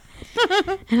that.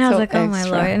 And I was like, oh my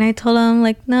Lord. And I told him,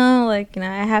 like, no, like, you know,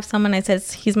 I have someone. I said,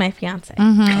 he's my fiance.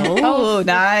 Oh,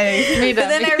 nice. But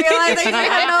then I realized I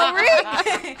had no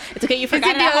ring. It's okay, you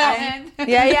forgot it.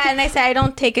 Yeah. And I said, I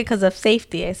don't take it because of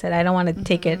safety. I said, I don't want to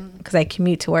take it because I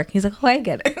commute to work. He's like, oh, I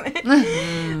get it.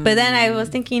 But then I was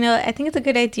thinking, you know, I think it's a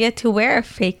good idea to wear a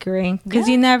fake ring because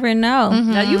you never know.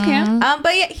 No, you can.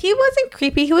 But yeah, he wasn't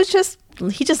creepy.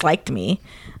 He just liked me.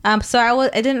 So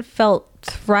I didn't felt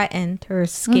threatened or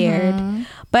scared.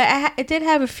 But I did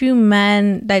have a few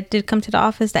men that did come to the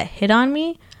office that hit on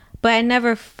me, but I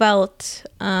never felt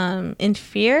in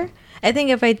fear. I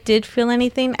think if I did feel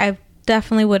anything, I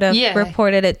definitely would have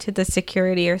reported it to the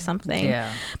security or something.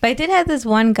 Yeah. But I did have this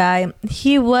one guy.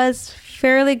 He was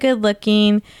fairly good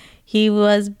looking. He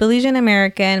was Belizean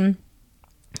American,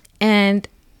 and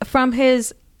from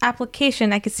his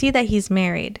application, I could see that he's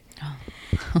married.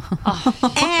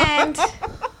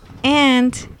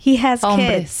 And he has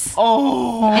kids.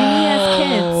 And he has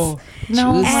kids.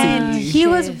 No, and he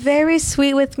was very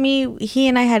sweet with me. He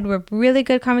and I had a really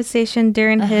good conversation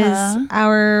during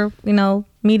our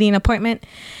meeting appointment.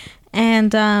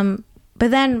 And but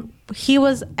then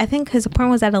I think his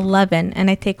appointment was at 11,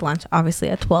 and I take lunch obviously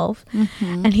at 12.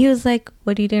 And he was like,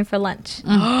 what are you doing for lunch?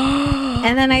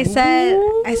 And then I said,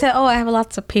 oh, I have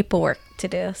lots of paperwork to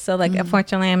do, so like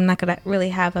unfortunately I'm not gonna really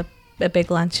have a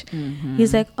big lunch.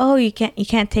 He's like, oh, you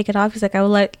can't take it off. He's like, I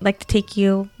would like to take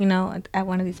you, at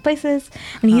one of these places.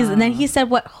 And then he said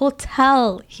what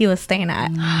hotel he was staying at.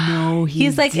 No,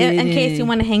 he's like, in case you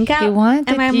want to hang out. He wanted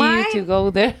you to go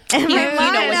there. And my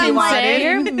mind, I'm like,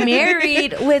 you're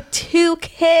married with 2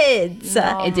 kids.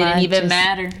 No, it didn't even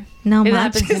matter. No, it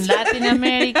happens in Latin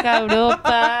America,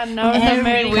 Europa, North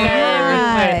America,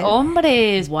 everywhere.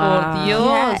 Hombres, por Dios.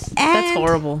 Yeah, that's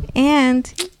horrible.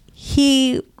 And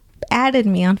he added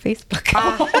me on Facebook.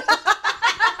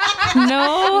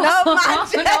 No.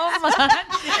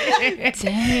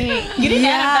 Dang. You didn't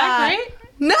add him back, right?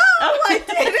 No, I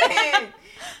didn't.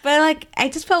 But like, I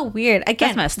just felt weird. Again,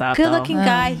 that's messed up, good-looking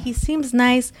guy. He seems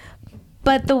nice,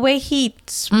 but the way he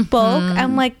spoke,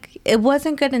 I'm like, it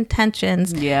wasn't good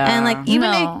intentions. Yeah. And like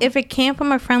even No. if it came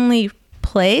from a friendly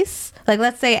place, like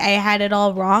let's say I had it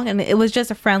all wrong and it was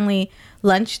just a friendly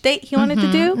lunch date he wanted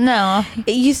to do. No.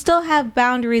 You still have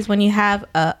boundaries when you have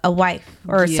a wife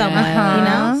or Yeah. someone, you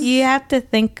know? You have to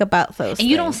think about those And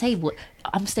you don't things. say, "What?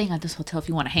 I'm staying at this hotel if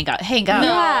you want to hang out." Hang out.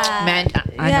 Yeah. Man,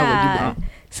 I know what you want.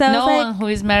 So No it's like, one who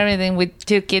is married and with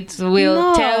 2 kids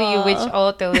will tell you which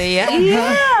hotel they are.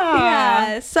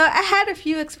 yeah. So I had a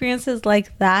few experiences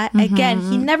like that. Again,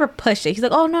 he never pushed it. He's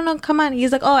like, "Oh no, come on."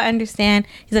 He's like, "Oh, I understand."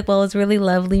 He's like, "Well, it's really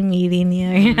lovely meeting you."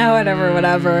 You know,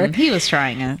 whatever. He was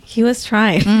trying it. He was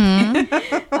trying.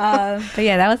 But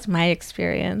yeah, that was my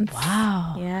experience.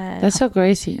 Wow. Yeah. That's so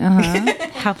crazy. Uh-huh.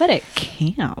 How about at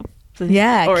camp?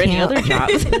 Yeah. Or any camp. other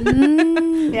jobs?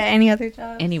 Yeah. Any other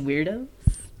job? Any weirdos?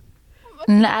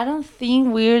 I don't think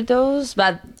weirdos,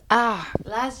 but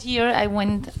last year I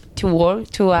went to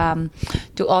work to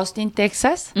Austin,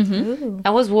 Texas. I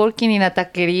was working in a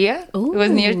taqueria. It was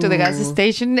near to the gas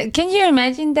station. Can you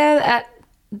imagine that?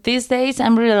 These days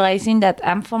I'm realizing that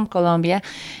I'm from Colombia,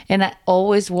 and I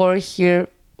always work here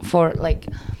for like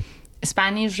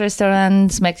Spanish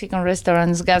restaurants, Mexican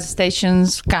restaurants, gas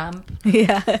stations, camp.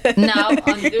 Yeah. Now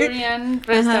Honduran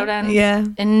restaurant. Yeah.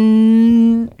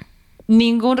 And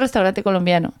ningún restaurante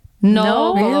colombiano. No,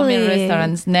 No, Colombian really?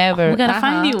 restaurants, never. We gotta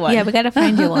find you one. Yeah, we gotta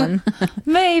find you one.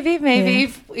 Maybe Yeah.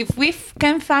 if we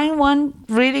can find one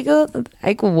really good,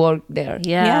 I could work there.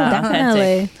 Yeah,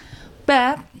 definitely.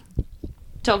 But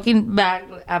talking back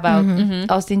about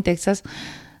Austin, Texas,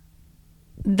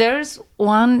 there's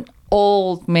one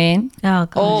old man, Oh,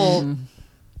 gosh. old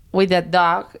with a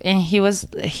dog, and he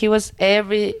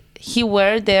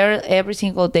were there every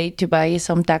single day to buy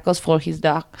some tacos for his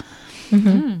dog.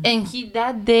 And he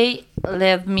that day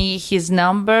left me his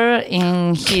number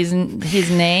and his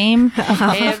name,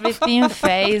 everything,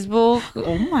 Facebook,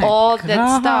 all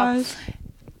that stuff.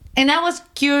 And I was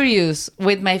curious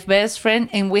with my best friend,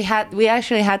 and we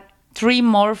actually had 3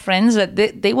 more friends that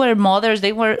they were mothers,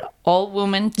 they were all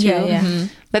women too. Yeah.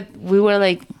 But we were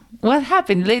like, what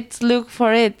happened? Let's look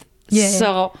for it. Yeah.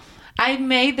 So I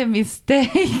made the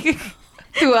mistake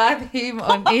to add him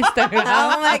on Instagram.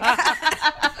 Oh my god.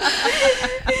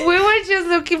 We were just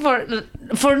looking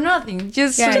for nothing,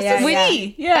 just Yeah, just yeah, to yeah.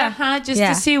 see, just Yeah.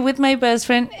 to see with my best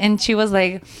friend, and she was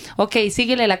like, "Okay,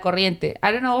 síguele la corriente."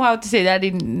 I don't know how to say that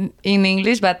in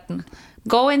English, but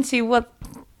go and see what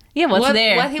What's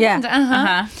there? What he Yeah.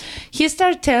 wants. He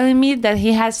started telling me that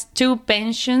he has 2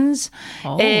 pensions.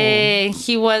 And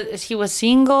he was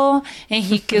single, and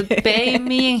he could pay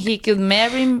me, and he could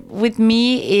marry with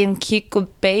me, and he could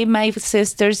pay my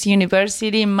sister's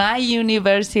university, my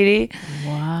university.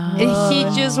 Wow. And he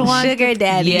just wanted Sugar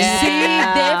daddy. Yeah. See,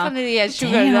 definitely a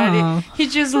sugar Damn. daddy. He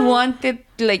just wanted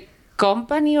like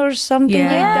company or something Yeah.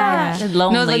 like that. Yeah.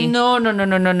 No, I was like, no,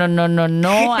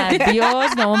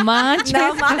 adios, no manches. No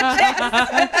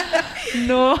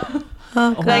No.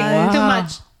 Oh, Like God. too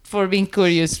much for being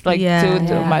curious, like Yeah. too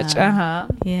Yeah. much.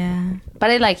 Yeah.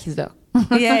 But I like his dog.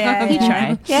 Yeah. He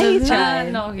tried. Yeah, he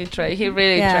tried. No, he tried. He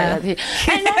really Yeah. tried.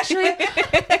 And actually,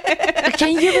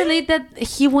 can you believe that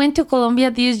he went to Colombia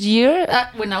this year?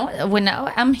 When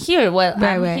I'm here. Well,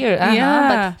 I'm Right. here. Yeah.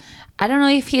 But I don't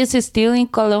know if he's still in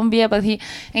Colombia, but he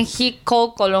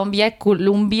called Colombia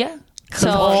Colombia. So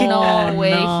no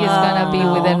way he's gonna be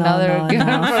with another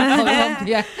girl from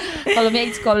Colombia. Colombia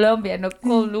is Colombia, not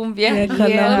Colombia. Yeah,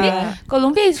 Colombia.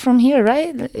 Colombia is from here,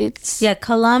 right? It's Yeah,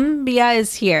 Colombia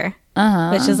is here,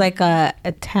 which is like a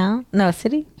town, no, a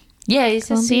city. yeah,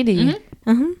 it's a city.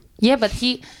 Yeah, but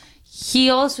he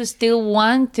also still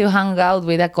want to hang out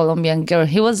with a Colombian girl.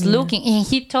 He was looking, and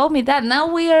he told me that. Now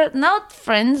we are not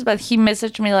friends, but he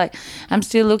messaged me like, I'm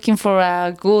still looking for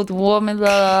a good woman, blah,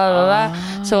 blah, blah,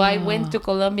 blah. So I went to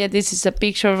Colombia. This is a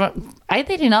picture of, I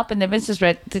didn't open the message,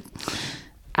 right?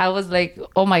 I was like,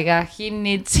 oh my God, he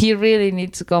really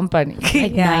needs company.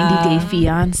 Like Yeah. 90 Day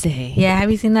Fiance. Yeah,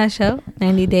 have you seen that show,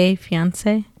 90 Day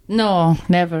Fiance? No,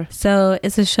 never. So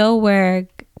it's a show where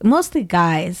mostly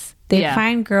guys, they Yeah.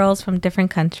 find girls from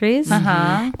different countries.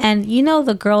 Uh-huh. And you know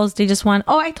the girls, they just want,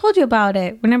 oh, I told you about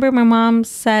it. Remember my mom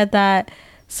said that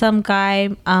some guy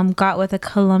got with a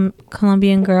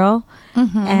Colombian girl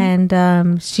and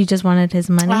she just wanted his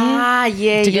money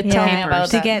Yeah, To get you the told me papers. about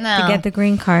to that. get the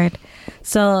green card.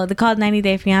 So they call it 90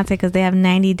 Day Fiance because they have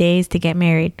 90 days to get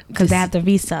married because they have the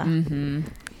visa.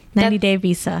 90-day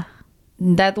visa.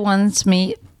 That wants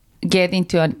me get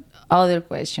into another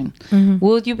question.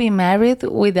 Would you be married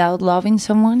without loving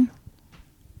someone?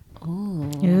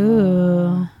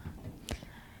 Ooh.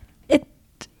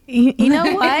 You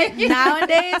know what?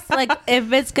 Nowadays, like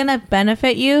if it's gonna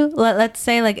benefit you, let's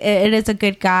say like it is a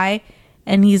good guy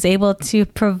and he's able to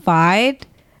provide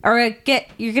or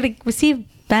you're gonna receive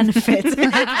benefits.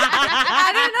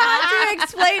 I don't know how to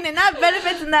explain it. Not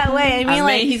benefits in that way. I mean,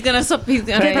 like he's gonna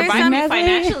provide me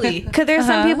financially. Because there's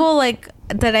some people like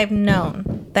that I've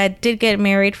known that did get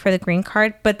married for the green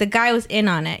card, but the guy was in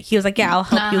on it. He was like, "Yeah, I'll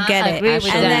help you get it." agree with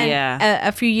And that. then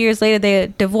a few years later,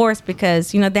 they divorced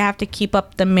because they have to keep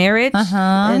up the marriage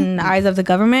in the eyes of the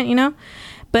government.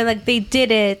 But like they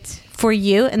did it for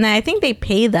you, and then I think they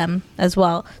pay them as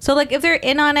well. So like if they're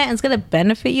in on it and it's gonna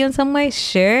benefit you in some way,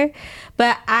 sure.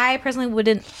 But I personally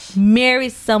wouldn't marry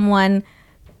someone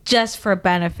just for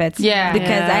benefits. Yeah.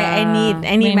 Because I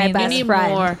need my best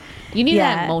friend. more. You need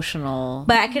Yeah. that emotional.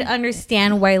 But I can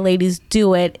understand why ladies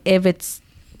do it if it's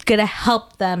gonna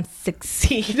help them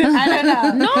succeed. I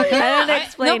don't know. I don't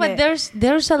explain but it.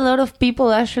 there's a lot of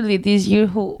people actually this year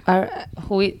who are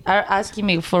asking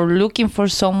me for looking for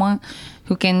someone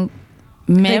who can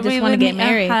marry just wanna with get me.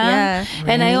 married, yeah.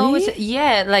 And I always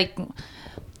like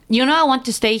I want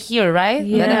to stay here, right?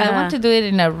 But I Yeah. want to do it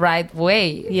in a right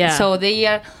way. Yeah. So they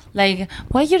are like,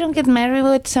 why you don't get married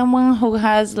with someone who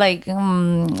has like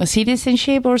a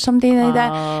citizenship or something like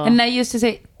that? And I used to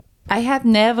say, I have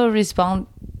never responded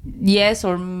yes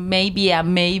or maybe a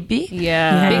maybe.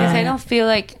 Yeah. Because I don't feel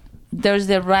like there's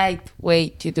the right way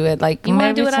to do it. Like You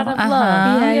want to do it out of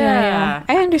love. Yeah.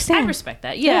 I understand. I respect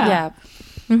that. Yeah. Yeah.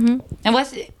 Mm-hmm. And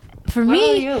what's For what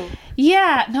me, about you?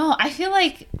 yeah, no, I feel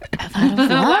like out of love.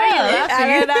 I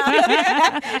don't know.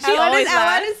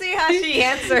 I want to see how she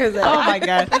answers it. Oh my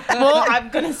god. Well, I'm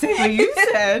gonna say what you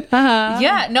said.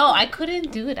 Yeah, no, I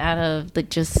couldn't do it out of like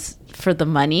just for the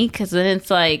money, because then it's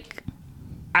like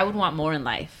I would want more in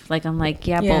life. Like I'm like,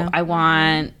 Yeah. but I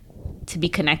want to be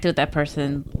connected with that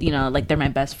person. Like they're my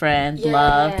best friend,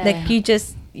 love. Like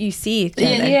you see each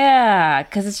other. Yeah,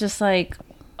 because it's just like,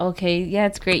 okay, yeah,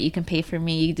 it's great. You can pay for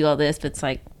me, you do all this, but it's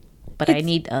like, but I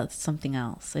need something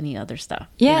else. I need other stuff.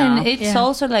 Yeah, and it's Yeah.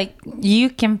 also like you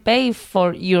can pay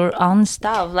for your own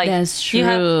stuff. Like That's you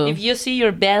true. if you see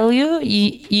your value,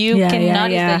 you Yeah, can yeah,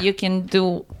 notice yeah. that you can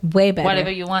do Way better.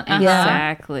 whatever you want.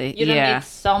 Exactly. You don't need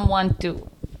someone to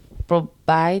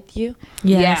provide you.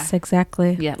 Yes,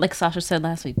 exactly. Yeah, like Sasha said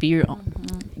last week, be your own,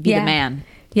 be Yeah. the man.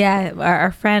 Yeah,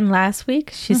 our friend last week,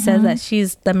 she said that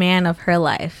she's the man of her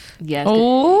life. Yes.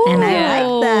 Oh, And I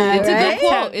like that. It's a right? good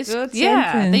quote. It's Good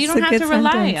yeah. sentence. You don't It's a have to good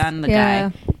rely sentence. on the Yeah.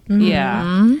 guy.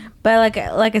 Yeah. But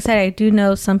like I said, I do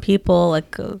know some people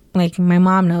like my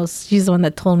mom knows. She's the one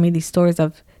that told me these stories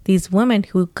of these women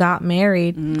who got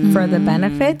married for the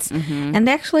benefits, and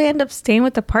they actually end up staying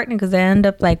with the partner because they end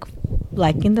up like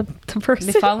liking the person.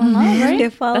 They fall in love, right? They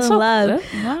fall That's in so love.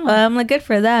 good. Wow. Like good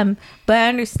for them. But I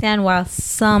understand why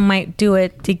some might do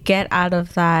it to get out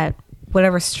of that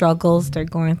whatever struggles they're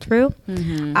going through.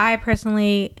 I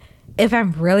personally, if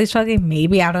I'm really struggling,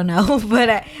 maybe I don't know,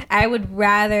 but I would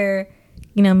rather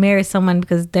marry someone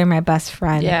because they're my best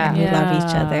friend and we love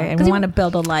each other and 'Cause you want to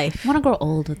build a life. I want to grow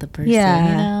old with the person. Yeah.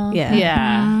 You know? Yeah.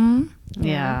 Yeah.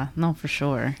 Yeah. No, for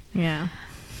sure. Yeah.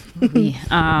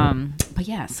 But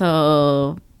yeah,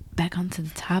 so back onto the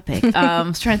topic. I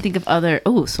was trying to think of other.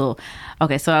 So I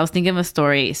was thinking of a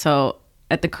story. So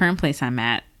at the current place I'm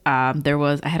at, I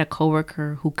had a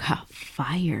coworker who got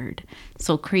fired.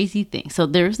 So crazy thing. So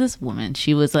there's this woman.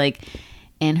 She was like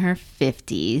in her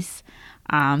 50s.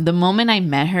 The moment I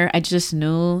met her, I just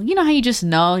knew, how you just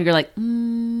know, you're like,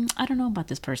 I don't know about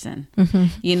this person.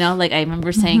 Like I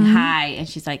remember saying hi and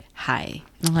she's like, hi.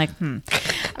 And I'm like,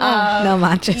 No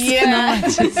manches.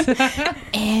 Yeah.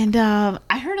 And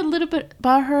I heard a little bit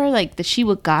about her, like that she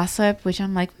would gossip, which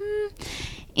I'm like,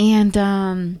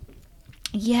 And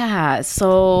yeah,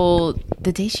 so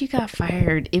the day she got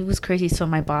fired, it was crazy. So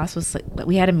my boss was like,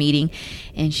 we had a meeting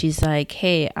and she's like,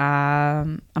 hey, I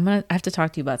have to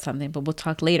talk to you about something, but we'll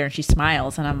talk later. And she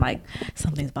smiles and I'm like,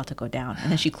 something's about to go down. And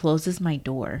then she closes my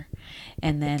door.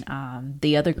 And then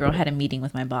the other girl had a meeting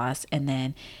with my boss. And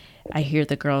then I hear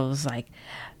the girl was like,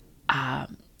 I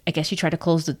guess she tried to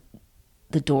close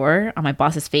the door on my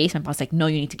boss's face. My boss like, no,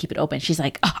 you need to keep it open. She's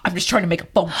like, I'm just trying to make a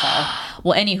phone call.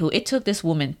 Well, anywho, it took this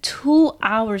woman 2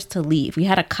 hours to leave. We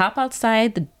had a cop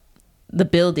outside the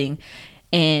building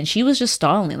and she was just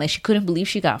stalling. Like she couldn't believe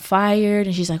she got fired.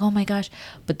 And she's like, oh my gosh.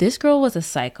 But this girl was a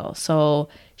psycho. So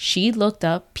she looked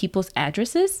up people's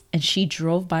addresses and she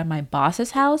drove by my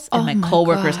boss's house and my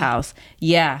coworker's house.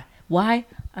 Yeah. Why?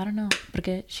 I don't know.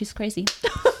 Porque she's crazy.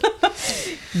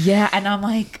 Yeah, and I'm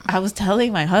like, I was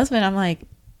telling my husband, I'm like,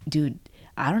 dude,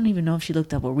 I don't even know if she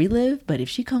looked up where we live, but if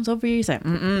she comes over here, he's like,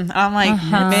 I'm like,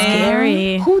 man,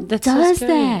 Scary. who That's so does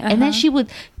scary. that? And then she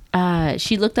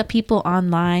she looked up people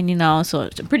online, so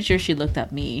I'm pretty sure she looked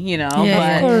up me, Yeah,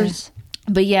 but, Of course.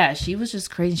 But yeah, she was just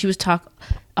crazy. She was talk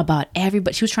about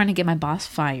everybody. She was trying to get my boss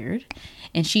fired,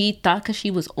 and she thought because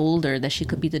she was older that she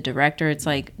could be the director. It's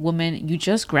like, woman, you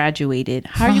just graduated.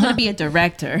 How are you going to be a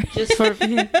director? Just for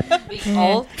being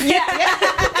old.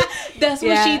 That's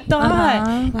what she thought.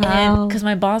 Wow. And because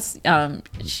my boss,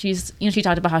 she's, she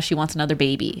talked about how she wants another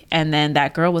baby, and then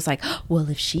that girl was like, well,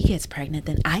 if she gets pregnant,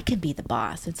 then I can be the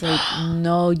boss. It's like,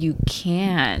 no, you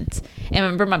can't. And I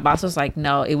remember my boss was like,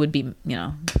 no, it would be,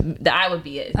 that I would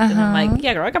be it. And I'm like,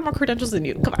 yeah, girl, I got more credentials than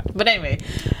you. Come on. But anyway,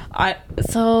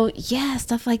 so yeah,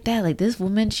 stuff like that. Like this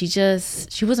woman, she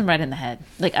wasn't right in the head.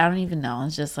 Like, I don't even know.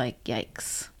 It's just like,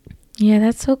 yikes. Yeah,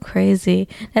 that's so crazy.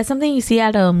 That's something you see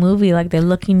out of a movie, like they're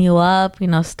looking you up,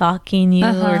 stalking you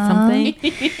or something.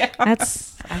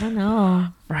 That's, I don't know.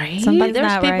 Right? But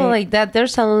there's people like that.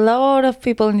 There's a lot of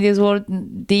people in this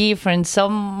world different.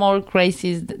 Some more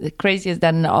craziest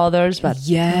than others, but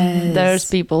yes, there's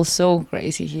people so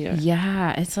crazy here.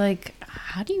 Yeah, it's like,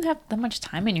 how do you have that much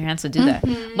time in your hands to do that?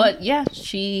 But yeah,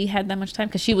 she had that much time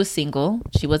because she was single.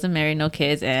 She wasn't married, no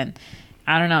kids, and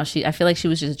I don't know. I feel like she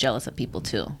was just jealous of people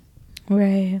too.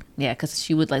 Right. Yeah, because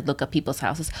she would like look up people's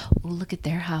houses. Oh, look at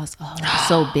their house. Oh, it's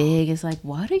so big. It's like,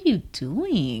 what are you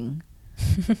doing?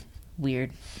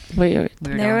 Weird.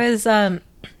 There was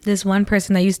this one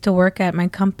person that used to work at my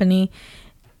company,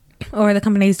 or the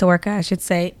company I used to work at, I should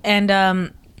say. And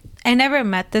I never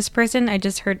met this person. I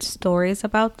just heard stories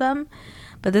about them.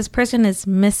 But this person is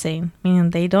missing.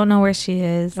 Meaning they don't know where she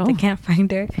is. They can't find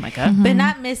her. Oh my God. But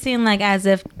not missing like as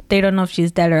if they don't know if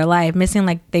she's dead or alive. Missing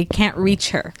like they can't reach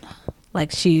her.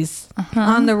 Like she's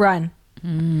on the run.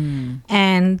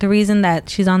 And the reason that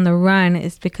she's on the run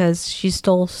is because she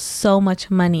stole so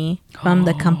much money from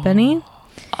the company.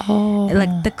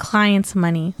 Like the client's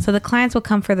money. So the clients would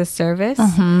come for the service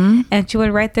and she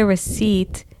would write the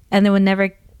receipt and they would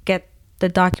never get the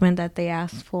document that they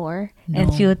asked for.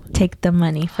 And she would take the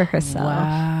money for herself.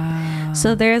 Wow.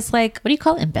 So there's like, what do you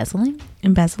call it? Embezzling,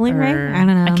 right? I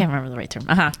don't know. I can't remember the right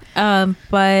term.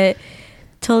 But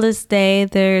till this day,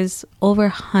 there's over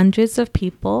hundreds of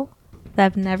people that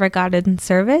have never gotten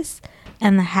service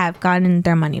and have gotten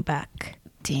their money back.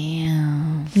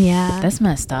 Damn. Yeah. That's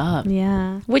messed up.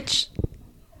 Yeah. Which,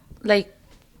 like,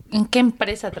 ¿en qué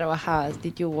empresa trabajabas?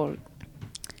 Did you work?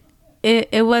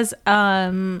 It was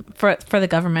for the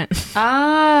government.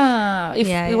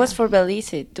 It was for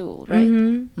Belize too,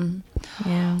 right?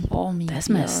 Yeah. Oh, that's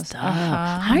messed up.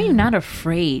 How are you not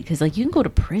afraid? Because like you can go to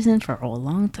prison for a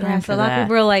long time. Yeah. So a lot of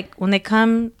people are like, when they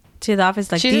come to the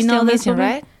office, like, she's do you know this missing, woman?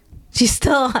 right? She's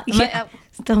still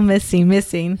still missing.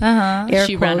 Air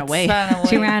She quotes. ran away.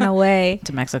 She ran away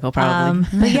To Mexico, probably.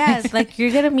 But yeah, it's like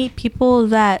you're gonna meet people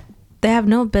that they have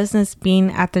no business being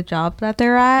at the job that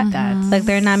they're at. That's like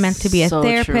they're not meant to be a so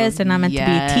therapist. true. They're not meant to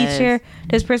be a teacher.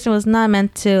 This person was not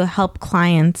meant to help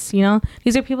clients.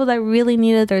 These are people that really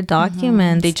needed their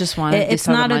documents. They just wanted it's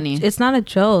not the money. It's not a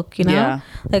joke. Yeah.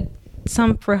 Like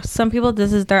for some people,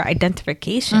 this is their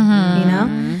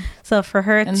identification. So for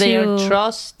her and to, they are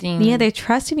trusting. Yeah, they're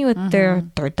trusting you with their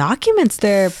documents,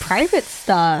 their private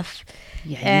stuff.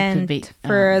 Yeah, And you could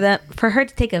be, for her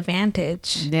to take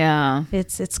advantage, yeah,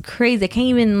 it's crazy. I can't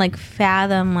even like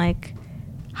fathom like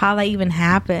how that even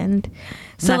happened.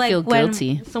 So I like feel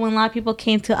guilty. So when a lot of people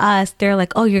came to us, they're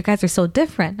like, "Oh, you guys are so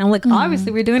different." I'm like,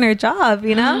 obviously we're doing our job.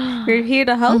 We're here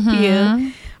to help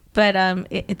you. But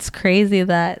it's crazy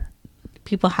that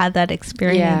people had that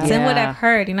experience. And what I've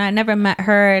heard, I never met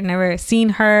her, never seen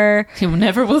her. You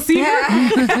never will see her.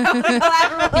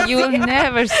 You will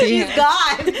never see her. She's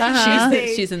gone.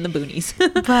 She's in the boonies.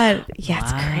 But yeah,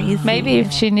 it's crazy. Maybe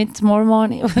if she needs more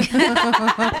money.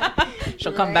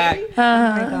 She'll come back.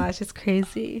 Oh my gosh, it's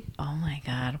crazy. Oh my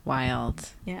God, wild.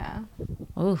 Yeah.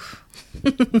 Oof.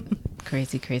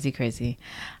 Crazy.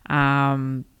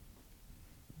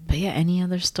 But yeah, any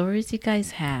other stories you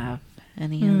guys have?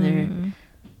 Any other?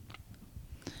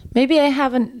 Maybe I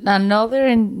have another,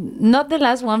 and not the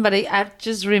last one, but I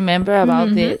just remember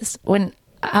about this. When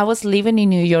I was living in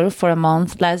New York for a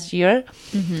month last year,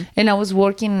 and I was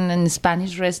working in a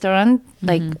Spanish restaurant,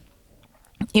 like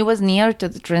it was near to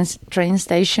the train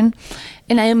station,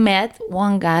 and I met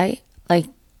one guy. Like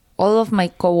all of my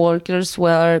coworkers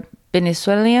were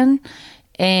Venezuelan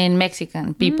and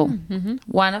Mexican people.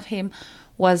 One of him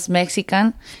was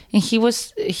Mexican, and he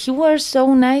was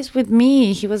so nice with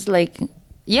me. He was like,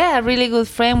 a really good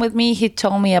friend with me. He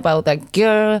told me about that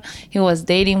girl he was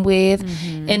dating with,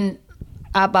 and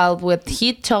about what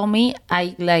he told me,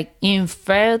 I like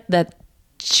inferred that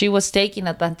she was taking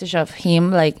advantage of him,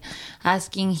 like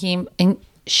asking him, and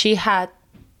she had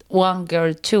one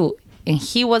girl too, and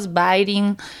he was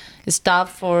biting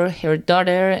stuff for her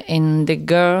daughter and the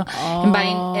girl and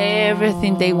buying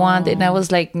everything they want. And I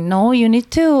was like, no, you need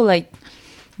to like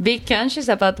be conscious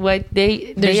about what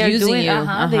they are using doing.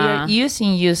 you. They are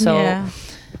using you. So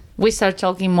we start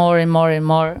talking more and more and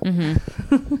more.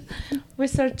 We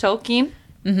start talking.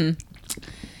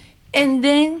 And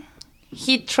then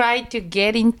he tried to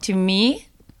get into me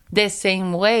the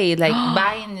same way, like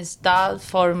buying stuff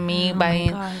for me,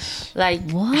 buying like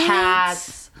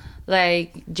hats,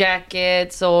 like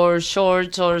jackets or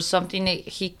shorts or something.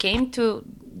 He came to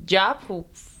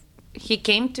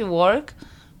work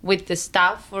with the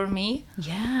stuff for me.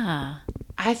 Yeah.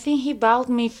 I think he bought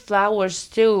me flowers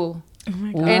too. Oh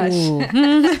my gosh.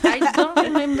 And I don't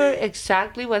remember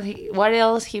exactly what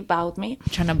else he bought me.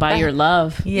 Trying to buy your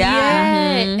love.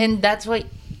 Yeah. And that's why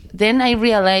then I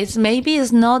realized maybe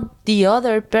it's not the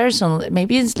other person.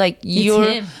 Maybe it's like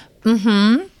you're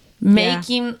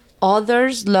making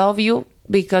others love you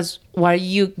because what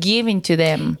you giving to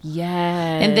them.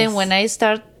 Yes. And then when I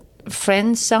start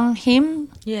friends on him,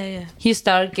 he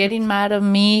started getting mad at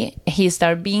me. He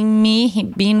started being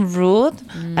being rude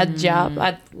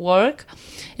at work.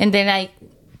 And then I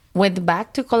went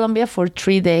back to Colombia for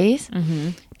 3 days.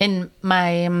 And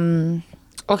my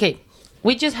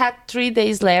we just had 3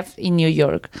 days left in New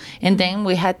York, and then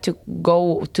we had to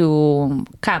go to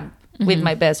camp with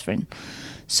my best friend.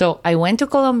 So I went to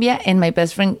Colombia, and my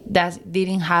best friend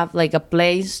didn't have like a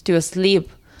place to sleep.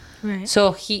 Right.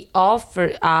 So he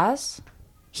offered us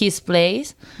his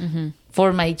place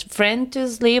for my friend to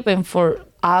sleep and for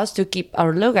us to keep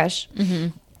our luggage.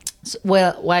 So,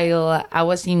 while I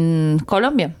was in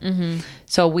Colombia.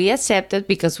 So we accepted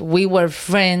because we were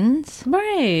friends.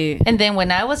 Right. And then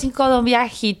when I was in Colombia,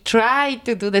 he tried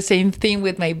to do the same thing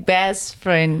with my best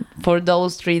friend for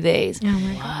those 3 days. Oh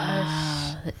my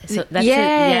gosh. So that's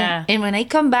Yeah. And when I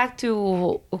come back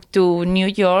to New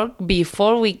York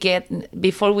before we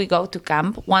go to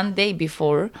camp, one day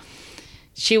before,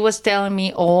 she was telling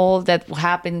me all that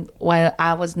happened while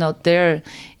I was not there.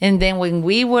 And then when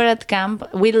we were at camp,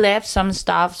 we left some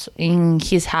stuff in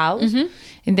his house.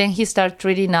 And then he started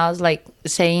treating us like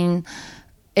saying,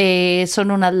 son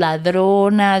unas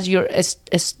ladronas, you're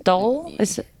stole.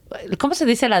 ¿Cómo se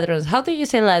dice ladrón? How do you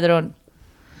say ladrón?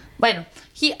 Bueno,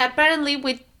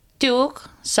 we took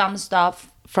some stuff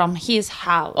from his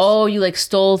house. Oh, you like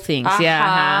stole things.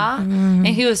 Yeah. And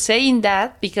he was saying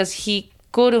that because he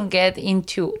couldn't get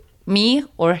into me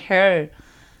or her.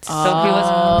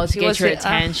 So to get your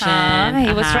attention.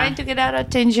 He was trying to get our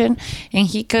attention and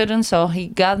he couldn't, so he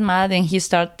got mad and he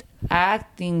started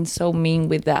acting so mean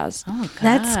with us. Oh, God.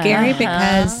 That's scary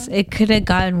because it could have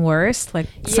gotten worse. Like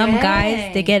some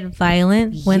guys, they get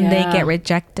violent when they get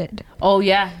rejected. Oh,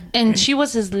 yeah. And she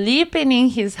was sleeping in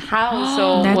his house.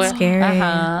 So That's scary.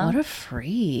 What a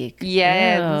freak.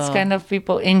 Yeah, this kind of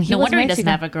people. And he No was wonder he Mexican.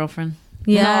 doesn't have a girlfriend.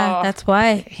 Yeah, No. that's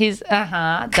why.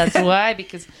 That's why,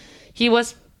 because he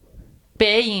was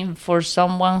paying for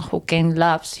someone who can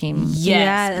love him. Yes,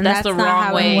 Yeah, and that's the that's not wrong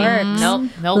how it way. works.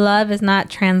 Nope. Love is not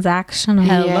transactional.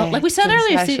 Hello. Like we said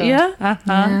earlier. See, Yeah.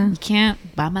 You can't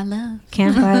buy my love.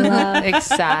 Can't buy love.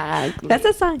 Exactly. That's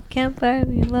a song. Can't buy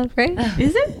me love, right?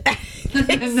 Is it?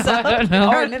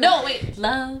 Or, no, wait.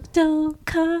 Love don't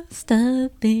cost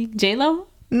a thing. J-Lo?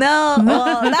 No.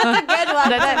 Well, that's a good one.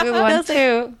 That's a good one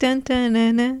too. Dun, dun,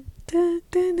 dun, dun, dun,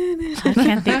 dun, dun, dun. I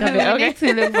can't think of it. I need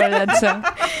to look for that song.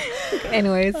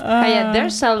 Anyways. Yeah,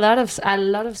 there's a lot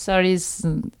of stories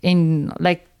in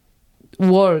like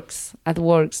at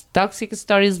works, toxic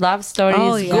stories, love stories,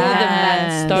 good and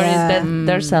bad stories. Yeah.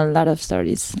 There's a lot of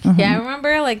stories. Yeah, I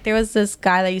remember like there was this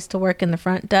guy that used to work in the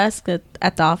front desk at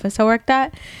the office I worked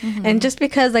at. And just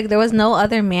because like there was no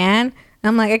other man,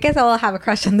 I'm like, I guess I'll have a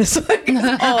crush on this one.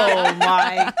 Oh,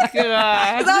 my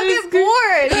God. I'll get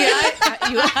bored.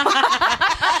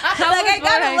 Like I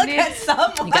gotta look at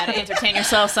someone. You gotta entertain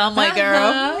yourself some way,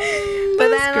 girl. But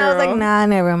then I was like, nah,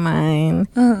 never mind.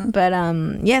 But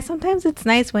yeah, sometimes it's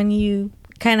nice when you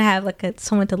kind of have like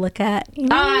someone to look at. You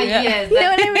know? Yes. You know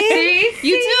what I mean?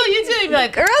 You too. You'd be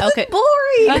like, Girls, okay. it's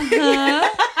boring.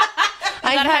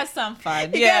 I gotta have some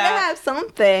fun. You gotta have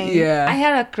something. I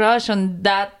had a crush on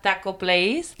that taco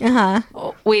place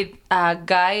with a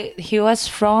guy. He was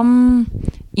from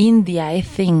India, I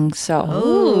think so.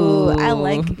 Ooh, I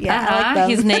like them.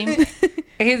 His name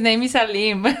is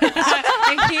Salim. and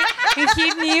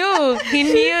he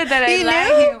knew that I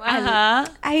liked him.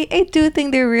 I do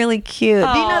think they're really cute.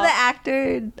 Do you know the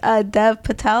actor Dev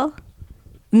Patel?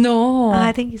 No,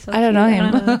 I think he's so I don't know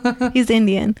him. I don't know. He's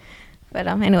Indian. But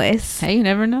anyways. Hey, you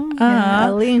never know.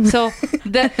 Alim. So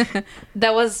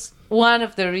that was one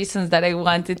of the reasons that I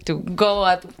wanted to go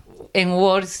and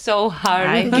work so hard.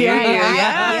 I hear you.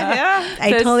 Yeah.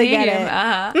 I totally get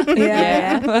it.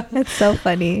 Yeah. It's so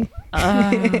funny.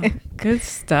 Good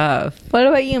stuff. What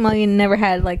about you, Mo? You never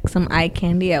had like some eye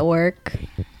candy at work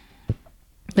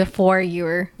before you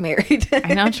were married?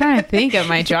 I know, I'm trying to think of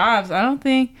my jobs. I don't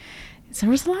think there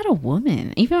was a lot of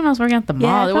women. Even when I was working at the mall,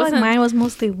 Yeah, I it feel like wasn't. mine was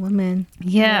mostly women.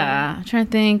 Yeah, I'm trying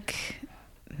to think.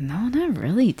 No, not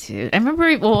really, dude. I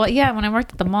remember, well, yeah, when I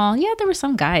worked at the mall, yeah, there were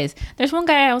some guys. There's one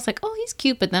guy I was like, oh, he's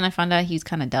cute, but then I found out he's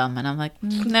kind of dumb, and I'm like,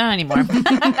 not anymore.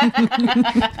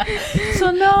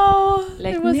 So no,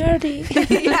 Like it was nerdy.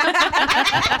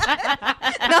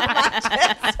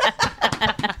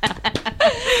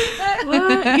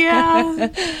 well, yeah. Yeah,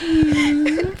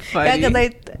 because we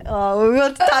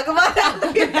want to talk about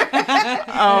that.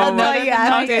 Oh, no,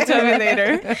 yeah. okay, tell me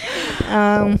later.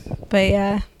 But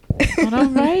yeah, But all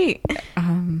right.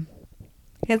 I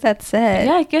guess that's it.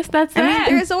 Yeah, I guess that's I mean, it.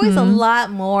 there's always a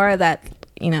lot more that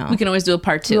We can always do a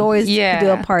part we 2. always Yeah. do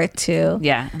a part 2.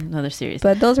 Yeah, another series.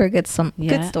 But those were good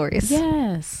Yeah. good stories.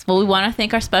 Yes. Well, we want to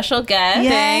thank our special guest. Yeah.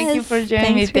 Thank you for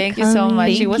joining me. Thanks for Thank you so coming. much.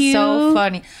 Thank It was so you.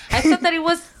 funny. I thought that it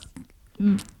was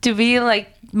to be like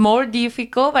more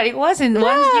difficult, but it wasn't.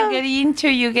 Once you get into,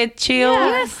 you get chill.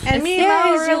 Yes. And me and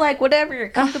Mo were like, whatever you're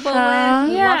comfortable with,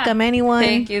 Yeah. welcome anyone.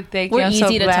 Thank you. We're I'm easy so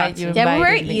to glad talk to. you Yeah, we're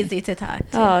very invited me. easy to talk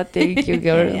to. Oh, thank you,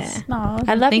 girls. Yeah. No,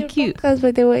 I love thank your you. podcast,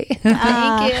 by the way.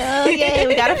 Thank you. Yay,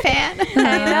 we got a fan.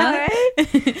 I know, right?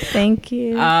 Thank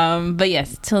you. But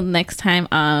yes, till next time,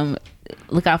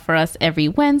 look out for us every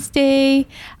Wednesday.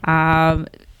 On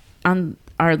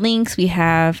our links, we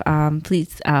have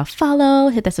please follow,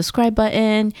 hit that subscribe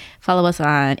button, follow us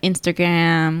on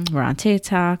Instagram, we're on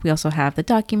TikTok. We also have the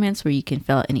documents where you can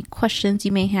fill out any questions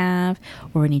you may have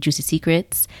or any juicy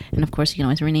secrets, and of course you can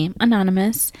always rename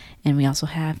anonymous. And we also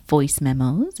have voice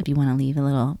memos if you want to leave a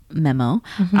little memo.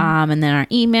 And then our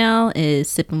email is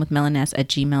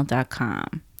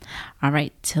sippingwithmelaness@gmail.com. All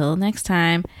right, till next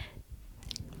time.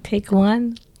 Take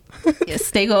one.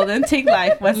 Stay golden, take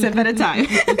life one sip at a time.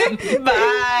 Bye.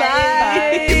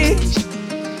 Bye.